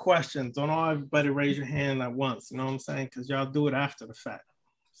has questions? Don't all everybody raise your hand at once. You know what I'm saying? Because y'all do it after the fact.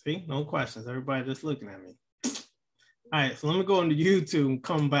 See, no questions. Everybody just looking at me. All right, so let me go into YouTube and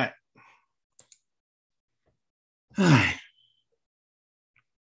come back. All right.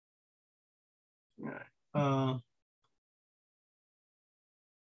 All right.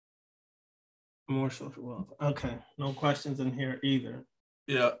 More social wealth. Okay, no questions in here either.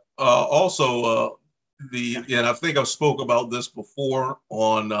 Yeah. Also, and I think I've spoke about this before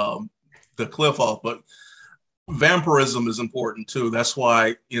on the cliff off, but vampirism is important too. That's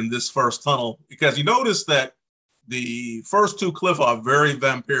why in this first tunnel, because you notice that the first two cliff are very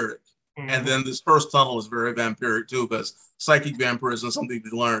vampiric, and then this first tunnel is very vampiric too, because psychic vampirism is something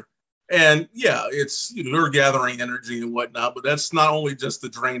to learn. And yeah, it's you're gathering energy and whatnot, but that's not only just to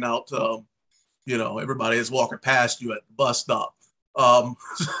drain out. Everybody is walking past you at the bus stop.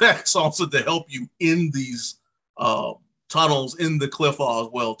 That's also to help you in these tunnels in the cliff wall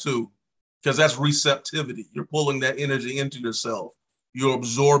as well too, because that's receptivity. You're pulling that energy into yourself. You're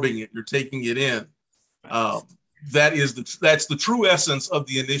absorbing it. You're taking it in. That's the true essence of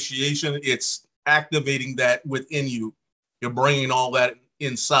the initiation. It's activating that within you. You're bringing all that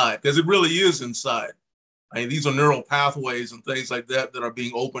inside because it really is inside. I mean, these are neural pathways and things like that that are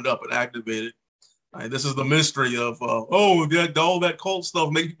being opened up and activated. This is the mystery of, all that cult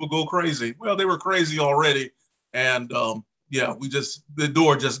stuff make people go crazy. Well, they were crazy already. And the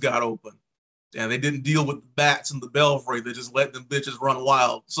door just got open. And they didn't deal with the bats and the belfry. They just let them bitches run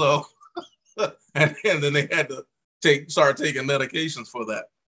wild. So, and then they had to start taking medications for that.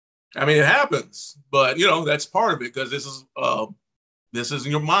 I mean, it happens, but that's part of it because this is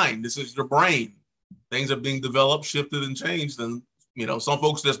your mind. This is your brain. Things are being developed, shifted, and changed. And, some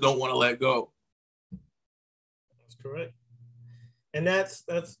folks just don't want to let go. Correct. And that's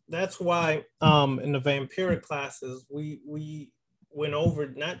why in the vampiric classes we went over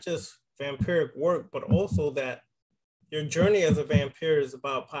not just vampiric work, but also that your journey as a vampire is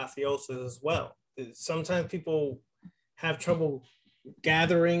about apotheosis as well. Sometimes people have trouble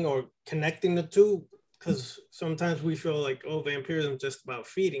gathering or connecting the two because sometimes we feel like, vampirism is just about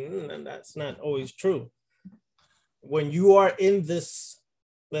feeding, and that's not always true. When you are in this,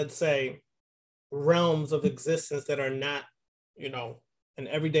 let's say, realms of existence that are not, an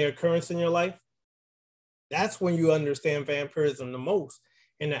everyday occurrence in your life, That's when you understand vampirism the most,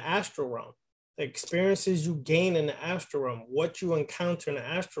 in the astral realm. The experiences you gain in the astral realm, what you encounter in the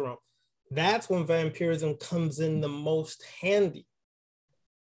astral realm, that's when vampirism comes in the most handy.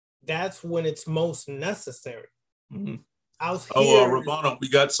 That's when it's most necessary. Mm-hmm. Out here, Ravana, we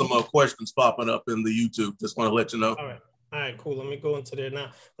got some questions popping up in the YouTube. Just want to let you know. All right, cool. Let me go into there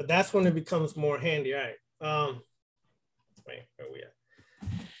now. But that's when it becomes more handy. All right. Wait, where we at?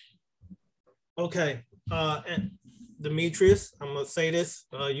 Okay. And Demetrius, I'm gonna say this.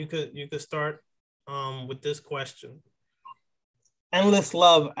 You could start with this question. Endless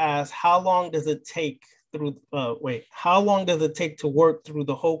Love asks, how long does it take to work through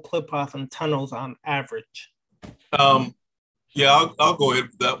the whole Clip-Off and tunnels on average? Yeah, I'll go ahead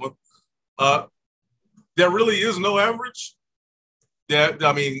with that one. There really is no average.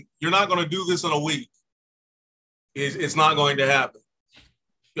 I mean, you're not going to do this in a week. It's not going to happen.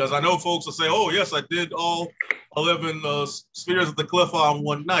 Because I know folks will say, oh, yes, I did all 11 spheres of the Clip-Off in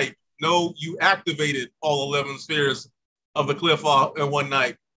one night. No, you activated all 11 spheres of the Clip-Off in one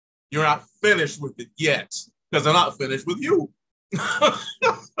night. You're not finished with it yet, because they're not finished with you.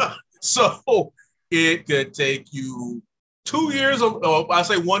 So it could take you 2 years, I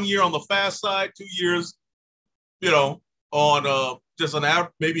say 1 year on the fast side, 2 years, on just an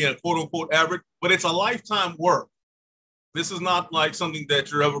average, maybe a quote unquote average, but it's a lifetime work. This is not like something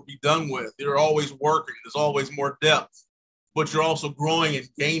that you'll ever be done with. You're always working. There's always more depth, but you're also growing and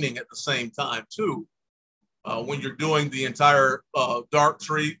gaining at the same time too. When you're doing the entire dark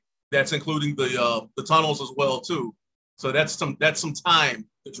tree, that's including the tunnels as well too. So that's some time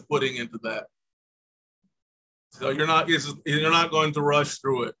that you're putting into that. So you're not going to rush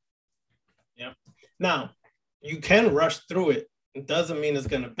through it. Yeah. Now, you can rush through it. It doesn't mean it's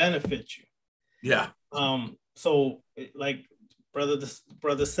going to benefit you. Yeah. So like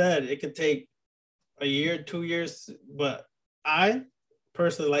brother said, it could take a year, 2 years, but I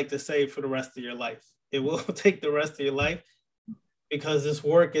personally like to say for the rest of your life. It will take the rest of your life because this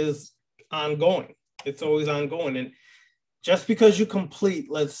work is ongoing. It's always ongoing. And just because you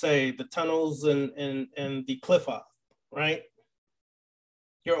complete, let's say, the tunnels and the Clip-Off, right?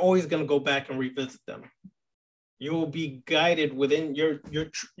 You're always going to go back and revisit them. You will be guided within your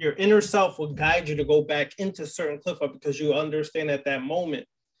inner self will guide you to go back into certain Clip-Off because you understand at that moment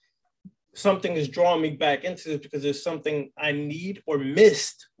something is drawing me back into this because there's something I need or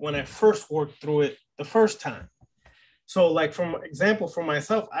missed when I first worked through it the first time. So, like, from example, for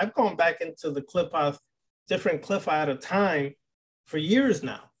myself, I've gone back into the Clip-Off, different Clip-Off at a time for years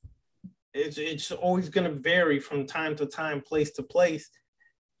now. It's always going to vary from time to time, place to place,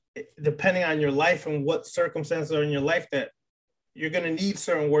 depending on your life and what circumstances are in your life that you're going to need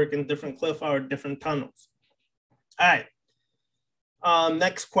certain work in different Clip-Off or different tunnels. All right.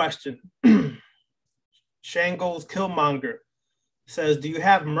 Next question. Shango's Killmonger says, do you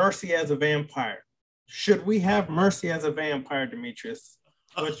have mercy as a vampire? Should we have mercy as a vampire, Demetrius?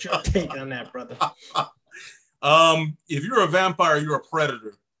 What's your take on that, brother? If you're a vampire, you're a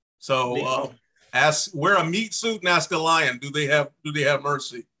predator. So wear a meat suit and ask a lion, do they have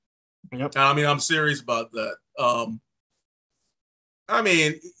mercy? Yep. I mean, I'm serious about that. I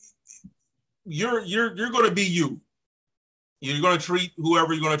mean, you're going to be you. You're going to treat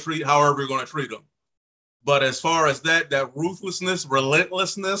whoever you're going to treat, however you're going to treat them. But as far as that ruthlessness,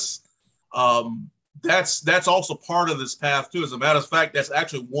 relentlessness, that's also part of this path too. As a matter of fact, that's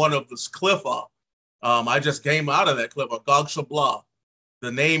actually one of this Clip-Off. I just came out of that Clip-Off, Gog Shabla.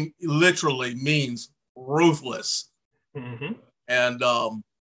 The name literally means ruthless. Mm-hmm. And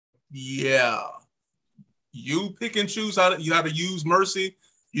yeah, you pick and choose how to use mercy.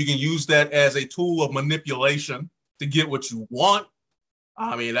 You can use that as a tool of manipulation to get what you want.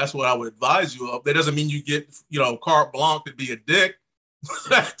 I mean, that's what I would advise you of. That doesn't mean you get, carte blanche to be a dick.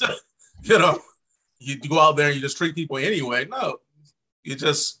 You go out there and you just treat people anyway. No, you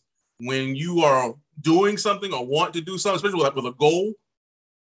just, when you are doing something or want to do something, especially with a goal,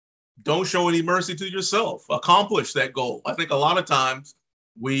 don't show any mercy to yourself. Accomplish that goal. I think a lot of times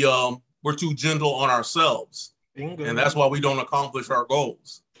we're too gentle on ourselves. Bingo. And that's why we don't accomplish our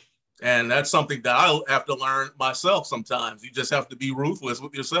goals. And that's something that I have to learn myself sometimes. You just have to be ruthless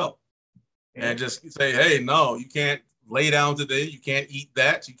with yourself and just say, hey, no, you can't lay down today. You can't eat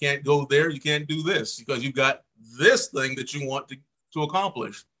that. You can't go there. You can't do this because you've got this thing that you want to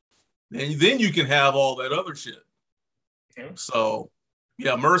accomplish. And then you can have all that other shit. Okay. So,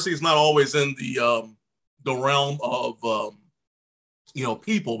 yeah, mercy is not always in the realm of,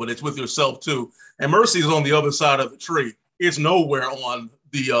 people, but it's with yourself too. And mercy is on the other side of the tree. It's nowhere on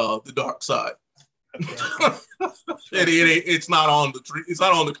the dark side. Right. It's not on the tree. It's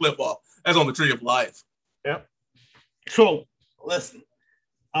not on the Clip-Off. That's on the tree of life. So listen,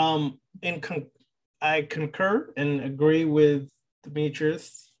 I concur and agree with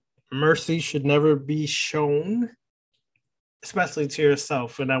Demetrius. Mercy should never be shown, especially to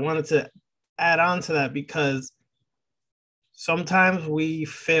yourself. And I wanted to add on to that because sometimes we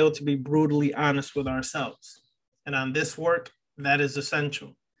fail to be brutally honest with ourselves. And on this work, that is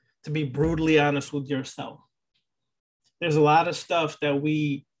essential, to be brutally honest with yourself. There's a lot of stuff that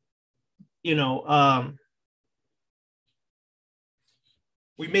we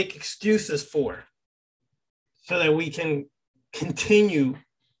make excuses for so that we can continue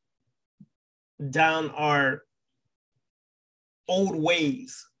down our old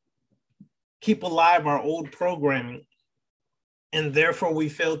ways, keep alive our old programming, and therefore we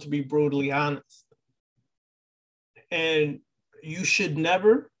fail to be brutally honest. And you should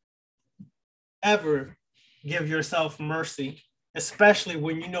never, ever give yourself mercy, especially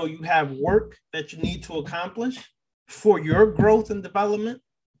when you know you have work that you need to accomplish for your growth and development.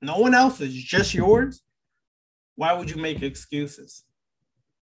 No one else's, just yours. Why would you make excuses?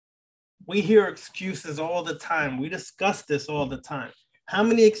 We hear excuses all the time. We discuss this all the time. How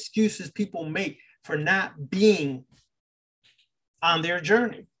many excuses people make for not being on their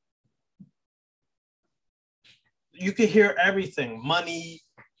journey? You could hear everything: money,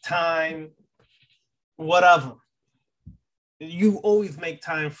 time, whatever. You always make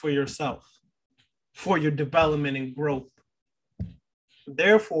time for yourself, for your development and growth.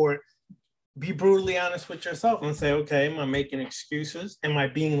 Therefore, be brutally honest with yourself and say, okay, am I making excuses? Am I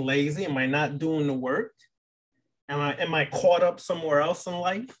being lazy? Am I not doing the work? Am I caught up somewhere else in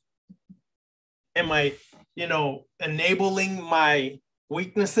life? Am I, enabling my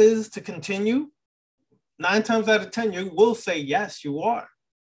weaknesses to continue? 9 times out of 10, you will say, yes, you are.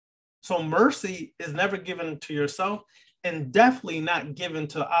 So mercy is never given to yourself, and definitely not given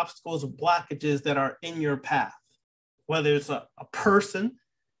to obstacles or blockages that are in your path, whether it's a person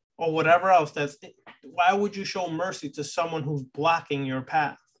or whatever else. Why would you show mercy to someone who's blocking your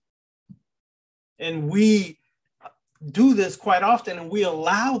path? And we do this quite often, and we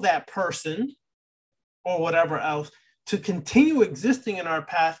allow that person or whatever else to continue existing in our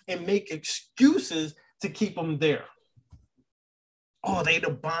path and make excuses to keep them there. Oh, they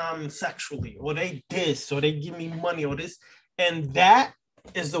the bomb sexually, or they this, or they give me money, or this. And that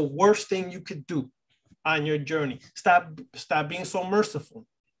is the worst thing you could do on your journey. Stop being so merciful.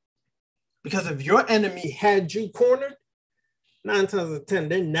 Because if your enemy had you cornered, 9 times out of 10,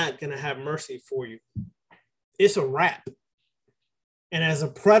 they're not going to have mercy for you. It's a wrap. And as a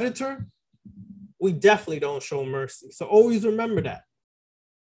predator, we definitely don't show mercy. So always remember that.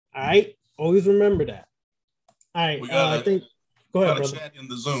 All right? Always remember that. All right. Go ahead, brother. Chat in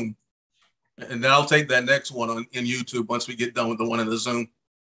the Zoom. And then I'll take that next one in YouTube once we get done with the one in the Zoom.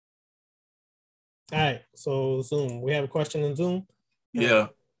 All right. So Zoom. We have a question in Zoom? Yeah.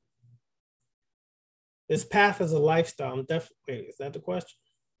 This path is a lifestyle. I'm definitely. Wait, is that the question?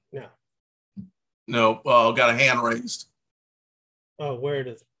 No. No. Got a hand raised. Oh, where it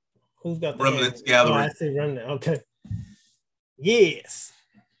is? Who's got the Remnants hand? Gathering? Oh, I see Remnant. Okay. Yes.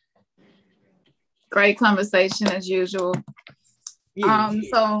 Great conversation as usual. Yeah.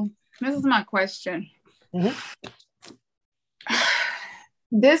 So this is my question. Mm-hmm.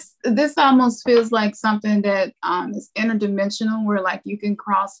 This almost feels like something that is interdimensional, where like you can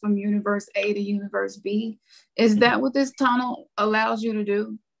cross from universe A to universe B. Is that what this tunnel allows you to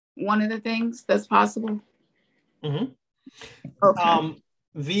do? One of the things that's possible? Mm-hmm.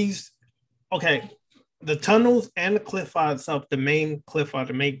 Okay. The tunnels and the cliff itself, the main cliff or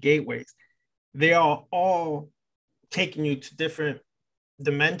the main gateways, they are all taking you to different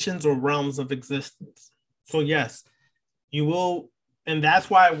dimensions or realms of existence. So yes, you will. And that's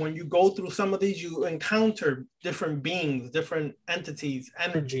why when you go through some of these, you encounter different beings, different entities,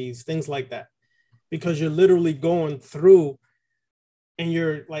 energies, things like that, because you're literally going through and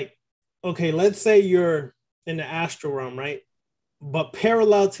you're like, okay, let's say you're in the astral realm, right? But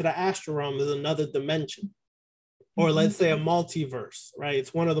parallel to the astral realm is another dimension. Or let's say a multiverse, right?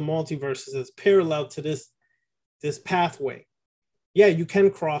 It's one of the multiverses that's parallel to this pathway. Yeah, you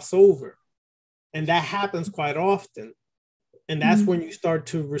can cross over. And that happens quite often. And that's when you start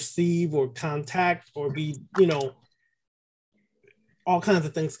to receive or contact or be, all kinds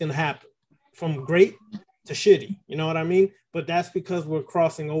of things can happen from great to shitty. You know what I mean? But that's because we're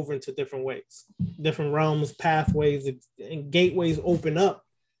crossing over into different ways, different realms, pathways, and gateways open up.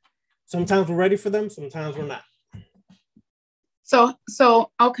 Sometimes we're ready for them. Sometimes we're not.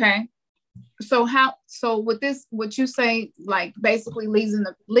 So okay. So with this, what you say, like basically leaving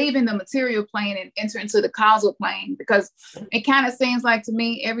the material plane and enter into the causal plane, because it kind of seems like to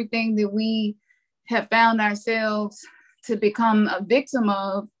me everything that we have found ourselves to become a victim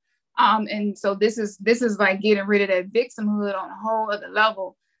of. And so this is like getting rid of that victimhood on a whole other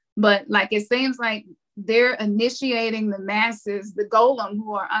level. But like, it seems like they're initiating the masses, the golem,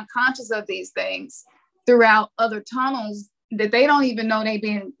 who are unconscious of these things throughout other tunnels that they don't even know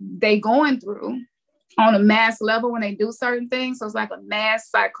they going through on a mass level when they do certain things. So it's like a mass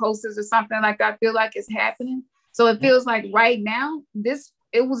psychosis or something like that. I feel like it's happening. So it feels like right now,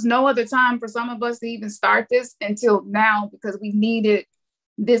 it was no other time for some of us to even start this until now, because we needed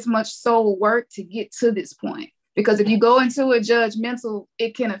this much soul work to get to this point. Because if you go into a judgmental,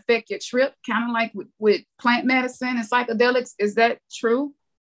 it can affect your trip, kind of like with plant medicine and psychedelics. Is that true?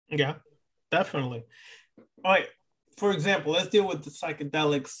 Yeah, definitely. All right. For example, let's deal with the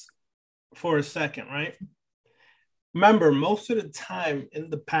psychedelics for a second, right? Remember, most of the time in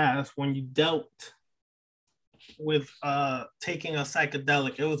the past, when you dealt with taking a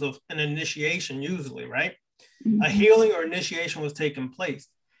psychedelic, it was an initiation usually, right? Mm-hmm. A healing or initiation was taking place,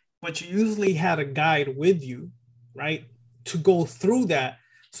 but you usually had a guide with you, right, to go through that,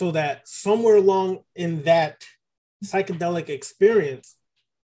 so that somewhere along in that psychedelic experience,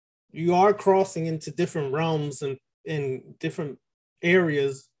 you are crossing into different realms and in different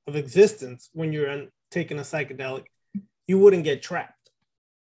areas of existence. When you're taking a psychedelic, you wouldn't get trapped,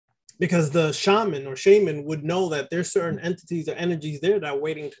 because the shaman would know that there's certain entities or energies there that are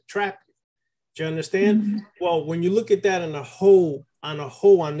waiting to trap you. Do you understand? Mm-hmm. Well, when you look at that on a whole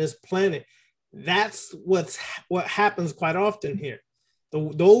on this planet, that's what happens quite often here.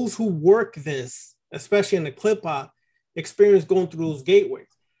 Those who work this, especially in the clip-hop, experience going through those gateways.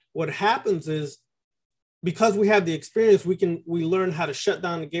 What happens is, because we have the experience, we learn how to shut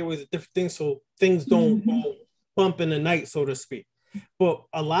down the gateways of different things, so things don't go bump in the night, so to speak. But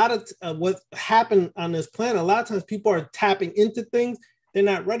a lot of what happened on this planet, a lot of times people are tapping into things they're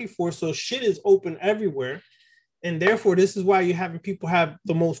not ready for, so shit is open everywhere. And therefore, this is why you're having people have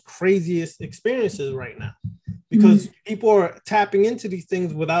the most craziest experiences right now, because people are tapping into these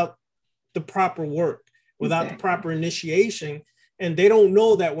things without the proper work, without the proper initiation. And they don't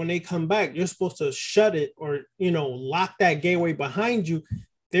know that when they come back, you're supposed to shut it or, lock that gateway behind you.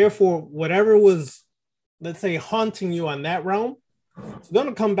 Therefore, whatever was, let's say, haunting you on that realm, it's going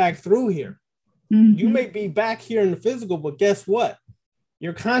to come back through here. Mm-hmm. You may be back here in the physical, but guess what?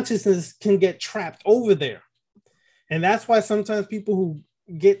 Your consciousness can get trapped over there. And that's why sometimes people who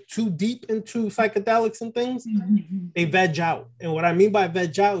get too deep into psychedelics and things, they veg out. And what I mean by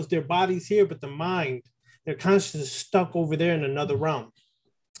veg out is their body's here, but the mind, their consciousness is stuck over there in another realm.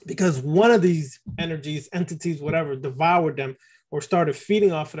 Because one of these energies, entities, whatever, devoured them or started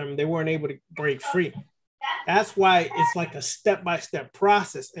feeding off of them. They weren't able to break free. That's why it's like a step-by-step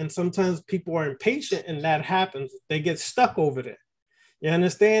process. And sometimes people are impatient and that happens. They get stuck over there. You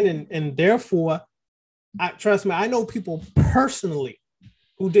understand? And therefore, trust me, I know people personally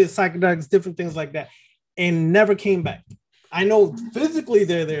who did psychedelics, different things like that, and never came back. I know physically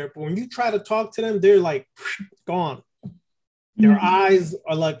they're there, but when you try to talk to them, they're like gone. Their eyes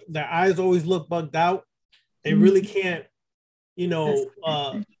always look bugged out. They really can't,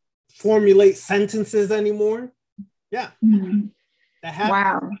 formulate sentences anymore. Yeah. That happens.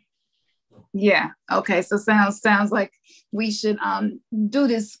 Wow. Yeah. Okay. So sounds like we should do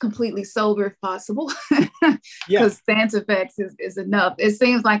this completely sober if possible. Because Thantifax is enough. It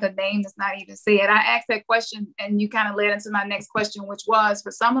seems like a name that's not even said. I asked that question and you kind of led into my next question, which was,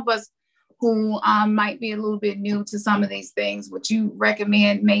 for some of us who might be a little bit new to some of these things, would you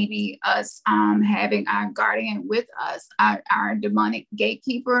recommend maybe us having our guardian with us, our demonic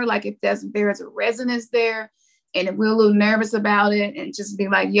gatekeeper? Like if there's a resonance there, and if we're a little nervous about it, and just be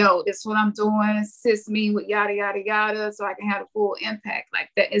like, yo, this is what I'm doing, assist me with yada, yada, yada, so I can have a full impact like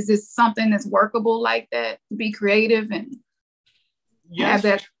that. Is this something that's workable like that, to be creative and have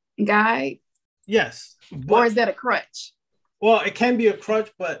that guide? Yes. Or is that a crutch? Well, it can be a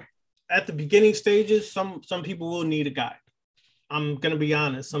crutch, but at the beginning stages, some people will need a guide. I'm going to be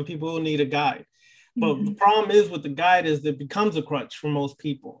honest. Some people will need a guide. But the problem is with the guide is it becomes a crutch for most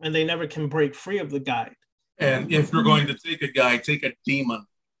people, and they never can break free of the guide. And if you're going to take a guy, take a demon.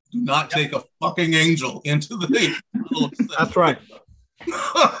 Do not take a fucking angel into the thing. That's right.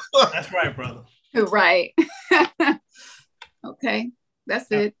 That's right, brother. Right. Okay. That's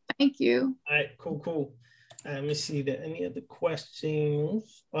it. Thank you. All right. Cool. Let me see. Any other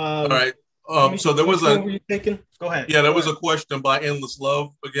questions? All right. So there was were you thinking? Go ahead. Yeah, there was a question by Endless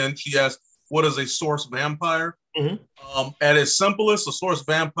Love. Again, she asked, what is a source vampire? At its simplest, a source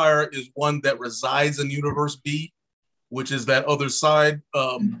vampire is one that resides in Universe B, which is that other side,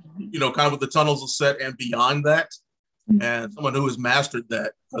 kind of with the tunnels of Set and beyond that. and someone who has mastered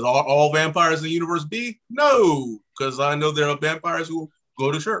that. Because all vampires in the universe be? No, because I know there are vampires who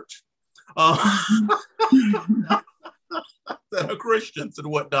go to church. That are Christians and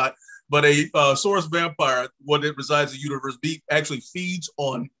whatnot. But a source vampire, when it resides in the universe B, actually feeds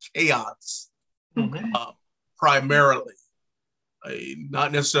on chaos, primarily.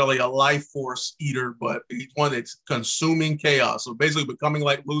 Not necessarily a life force eater, but one that's consuming chaos. So basically becoming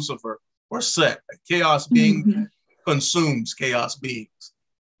like Lucifer or Set. A chaos being consumes chaos beings.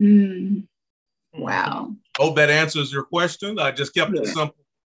 Wow. Hope that answers your question. I just kept it simple.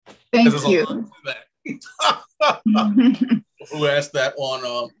 Thank you. Who asked that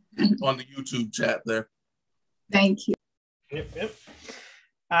on the YouTube chat there? Thank you. Yep.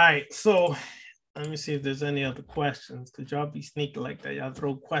 All right, so let me see if there's any other questions, because y'all be sneaky like that. Y'all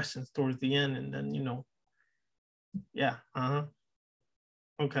throw questions towards the end, and then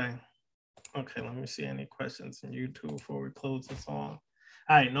Okay, let me see any questions in YouTube before we close this off.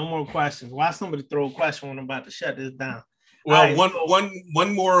 All right, no more questions. Why somebody throw a question when I'm about to shut this down? Well, right,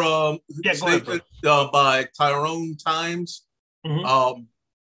 one more statement by Tyrone Times.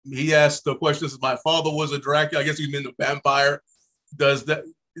 He asked the question: "Since my father was a Dracula, I guess he meant a vampire. Does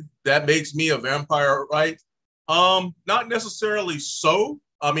that makes me a vampire, right?" Not necessarily so.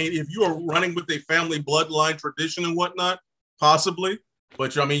 I mean, if you are running with a family bloodline tradition and whatnot, possibly.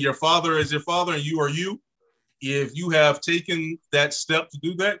 But I mean, your father is your father, and you are you. If you have taken that step to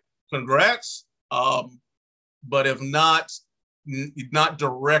do that, congrats. But if not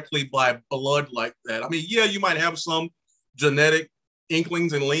directly by blood like that. I mean, yeah, you might have some genetic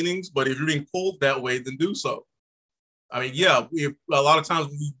inklings and leanings, but if you're being pulled that way, then do so. I mean, yeah, a lot of times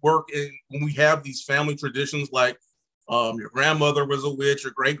when we have these family traditions, like your grandmother was a witch,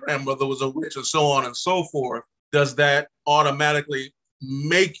 your great grandmother was a witch, and so on and so forth, does that automatically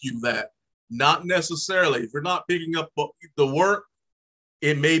make you that? Not necessarily. If you're not picking up the work,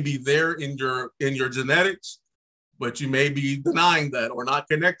 it may be there in your genetics, but you may be denying that or not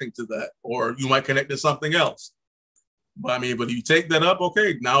connecting to that, or you might connect to something else. But I mean, but if you take that up,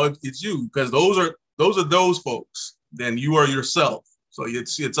 okay, now it's you, because those are those folks. Then you are yourself. So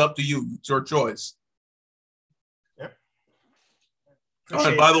it's up to you. It's your choice. Yep.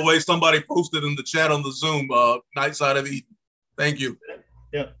 And by the way, somebody posted in the chat on the Zoom, Night Side of Eden. Thank you.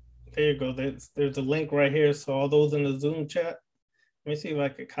 Yep. There you go. There's a link right here. So all those in the Zoom chat. Let me see if I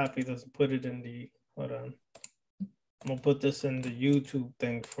could copy this and put it in the. Hold on. I'm gonna put this in the YouTube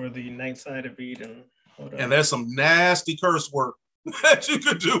thing for the Night Side of Eden. Hold on. And there's some nasty curse work that you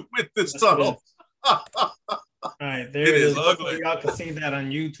could do with this tunnel. All right, there it is. Ugly. Y'all can see that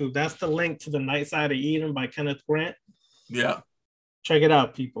on YouTube. That's the link to the Night Side of Eden by Kenneth Grant. Yeah. Check it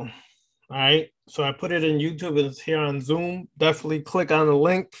out, people. All right. So I put it in YouTube. It's here on Zoom. Definitely click on the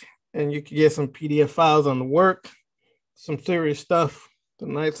link and you can get some PDF files on the work. Some serious stuff. The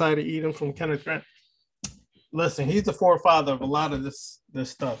Night Side of Eden from Kenneth Grant. Listen, he's the forefather of a lot of this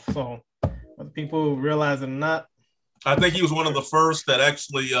stuff. So whether people realize it or not. I think he was one of the first that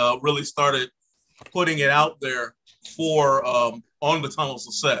actually really started putting it out there for on the Tunnels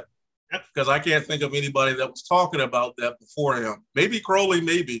of Set. Because I can't think of anybody that was talking about that before him. Maybe Crowley,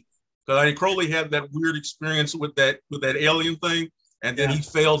 maybe. Because I mean, Crowley had that weird experience with that alien thing, and then he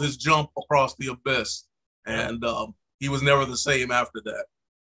failed his jump across the abyss. And he was never the same after that.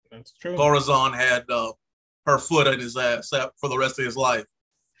 That's true. Corazon had her foot in his ass for the rest of his life.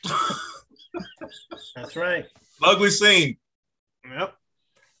 That's right. Ugly scene. Yep.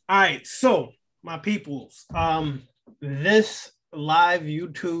 All right, so my peoples, this live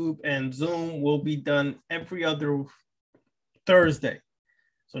YouTube and Zoom will be done every other Thursday.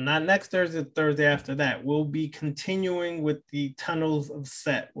 So not next Thursday, Thursday after that. We'll be continuing with the Tunnels of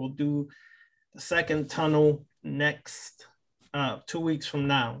Set. We'll do the second tunnel next 2 weeks from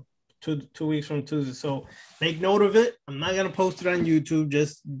now. 2 weeks from Tuesday. So make note of it. I'm not gonna post it on YouTube.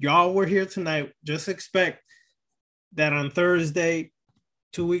 Just y'all were here tonight. Just expect that on Thursday,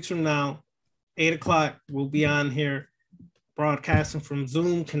 2 weeks from now, 8 o'clock, we'll be on here broadcasting from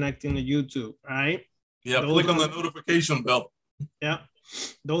Zoom, connecting to YouTube. All right. Yeah, click on the notification bell. Yeah.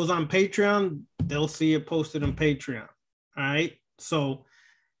 Those on Patreon, they'll see it posted on Patreon. All right. So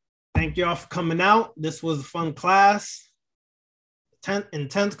thank y'all for coming out. This was a fun class.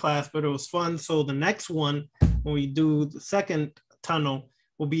 Intense class, but it was fun. So the next one, when we do the second tunnel,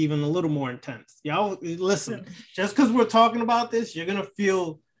 will be even a little more intense. Y'all listen, just because we're talking about this, you're gonna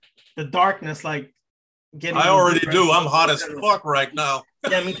feel the darkness like getting. I already do. I'm hot as fuck right now.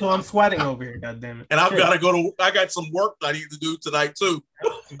 Yeah, me too. I'm sweating over here, goddammit. And I've got to I got some work I need to do tonight too.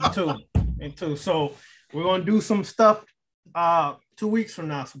 Me too. So we're gonna do some stuff 2 weeks from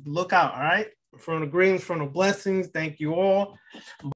now. So look out, all right? From the greetings, from the blessings. Thank you all.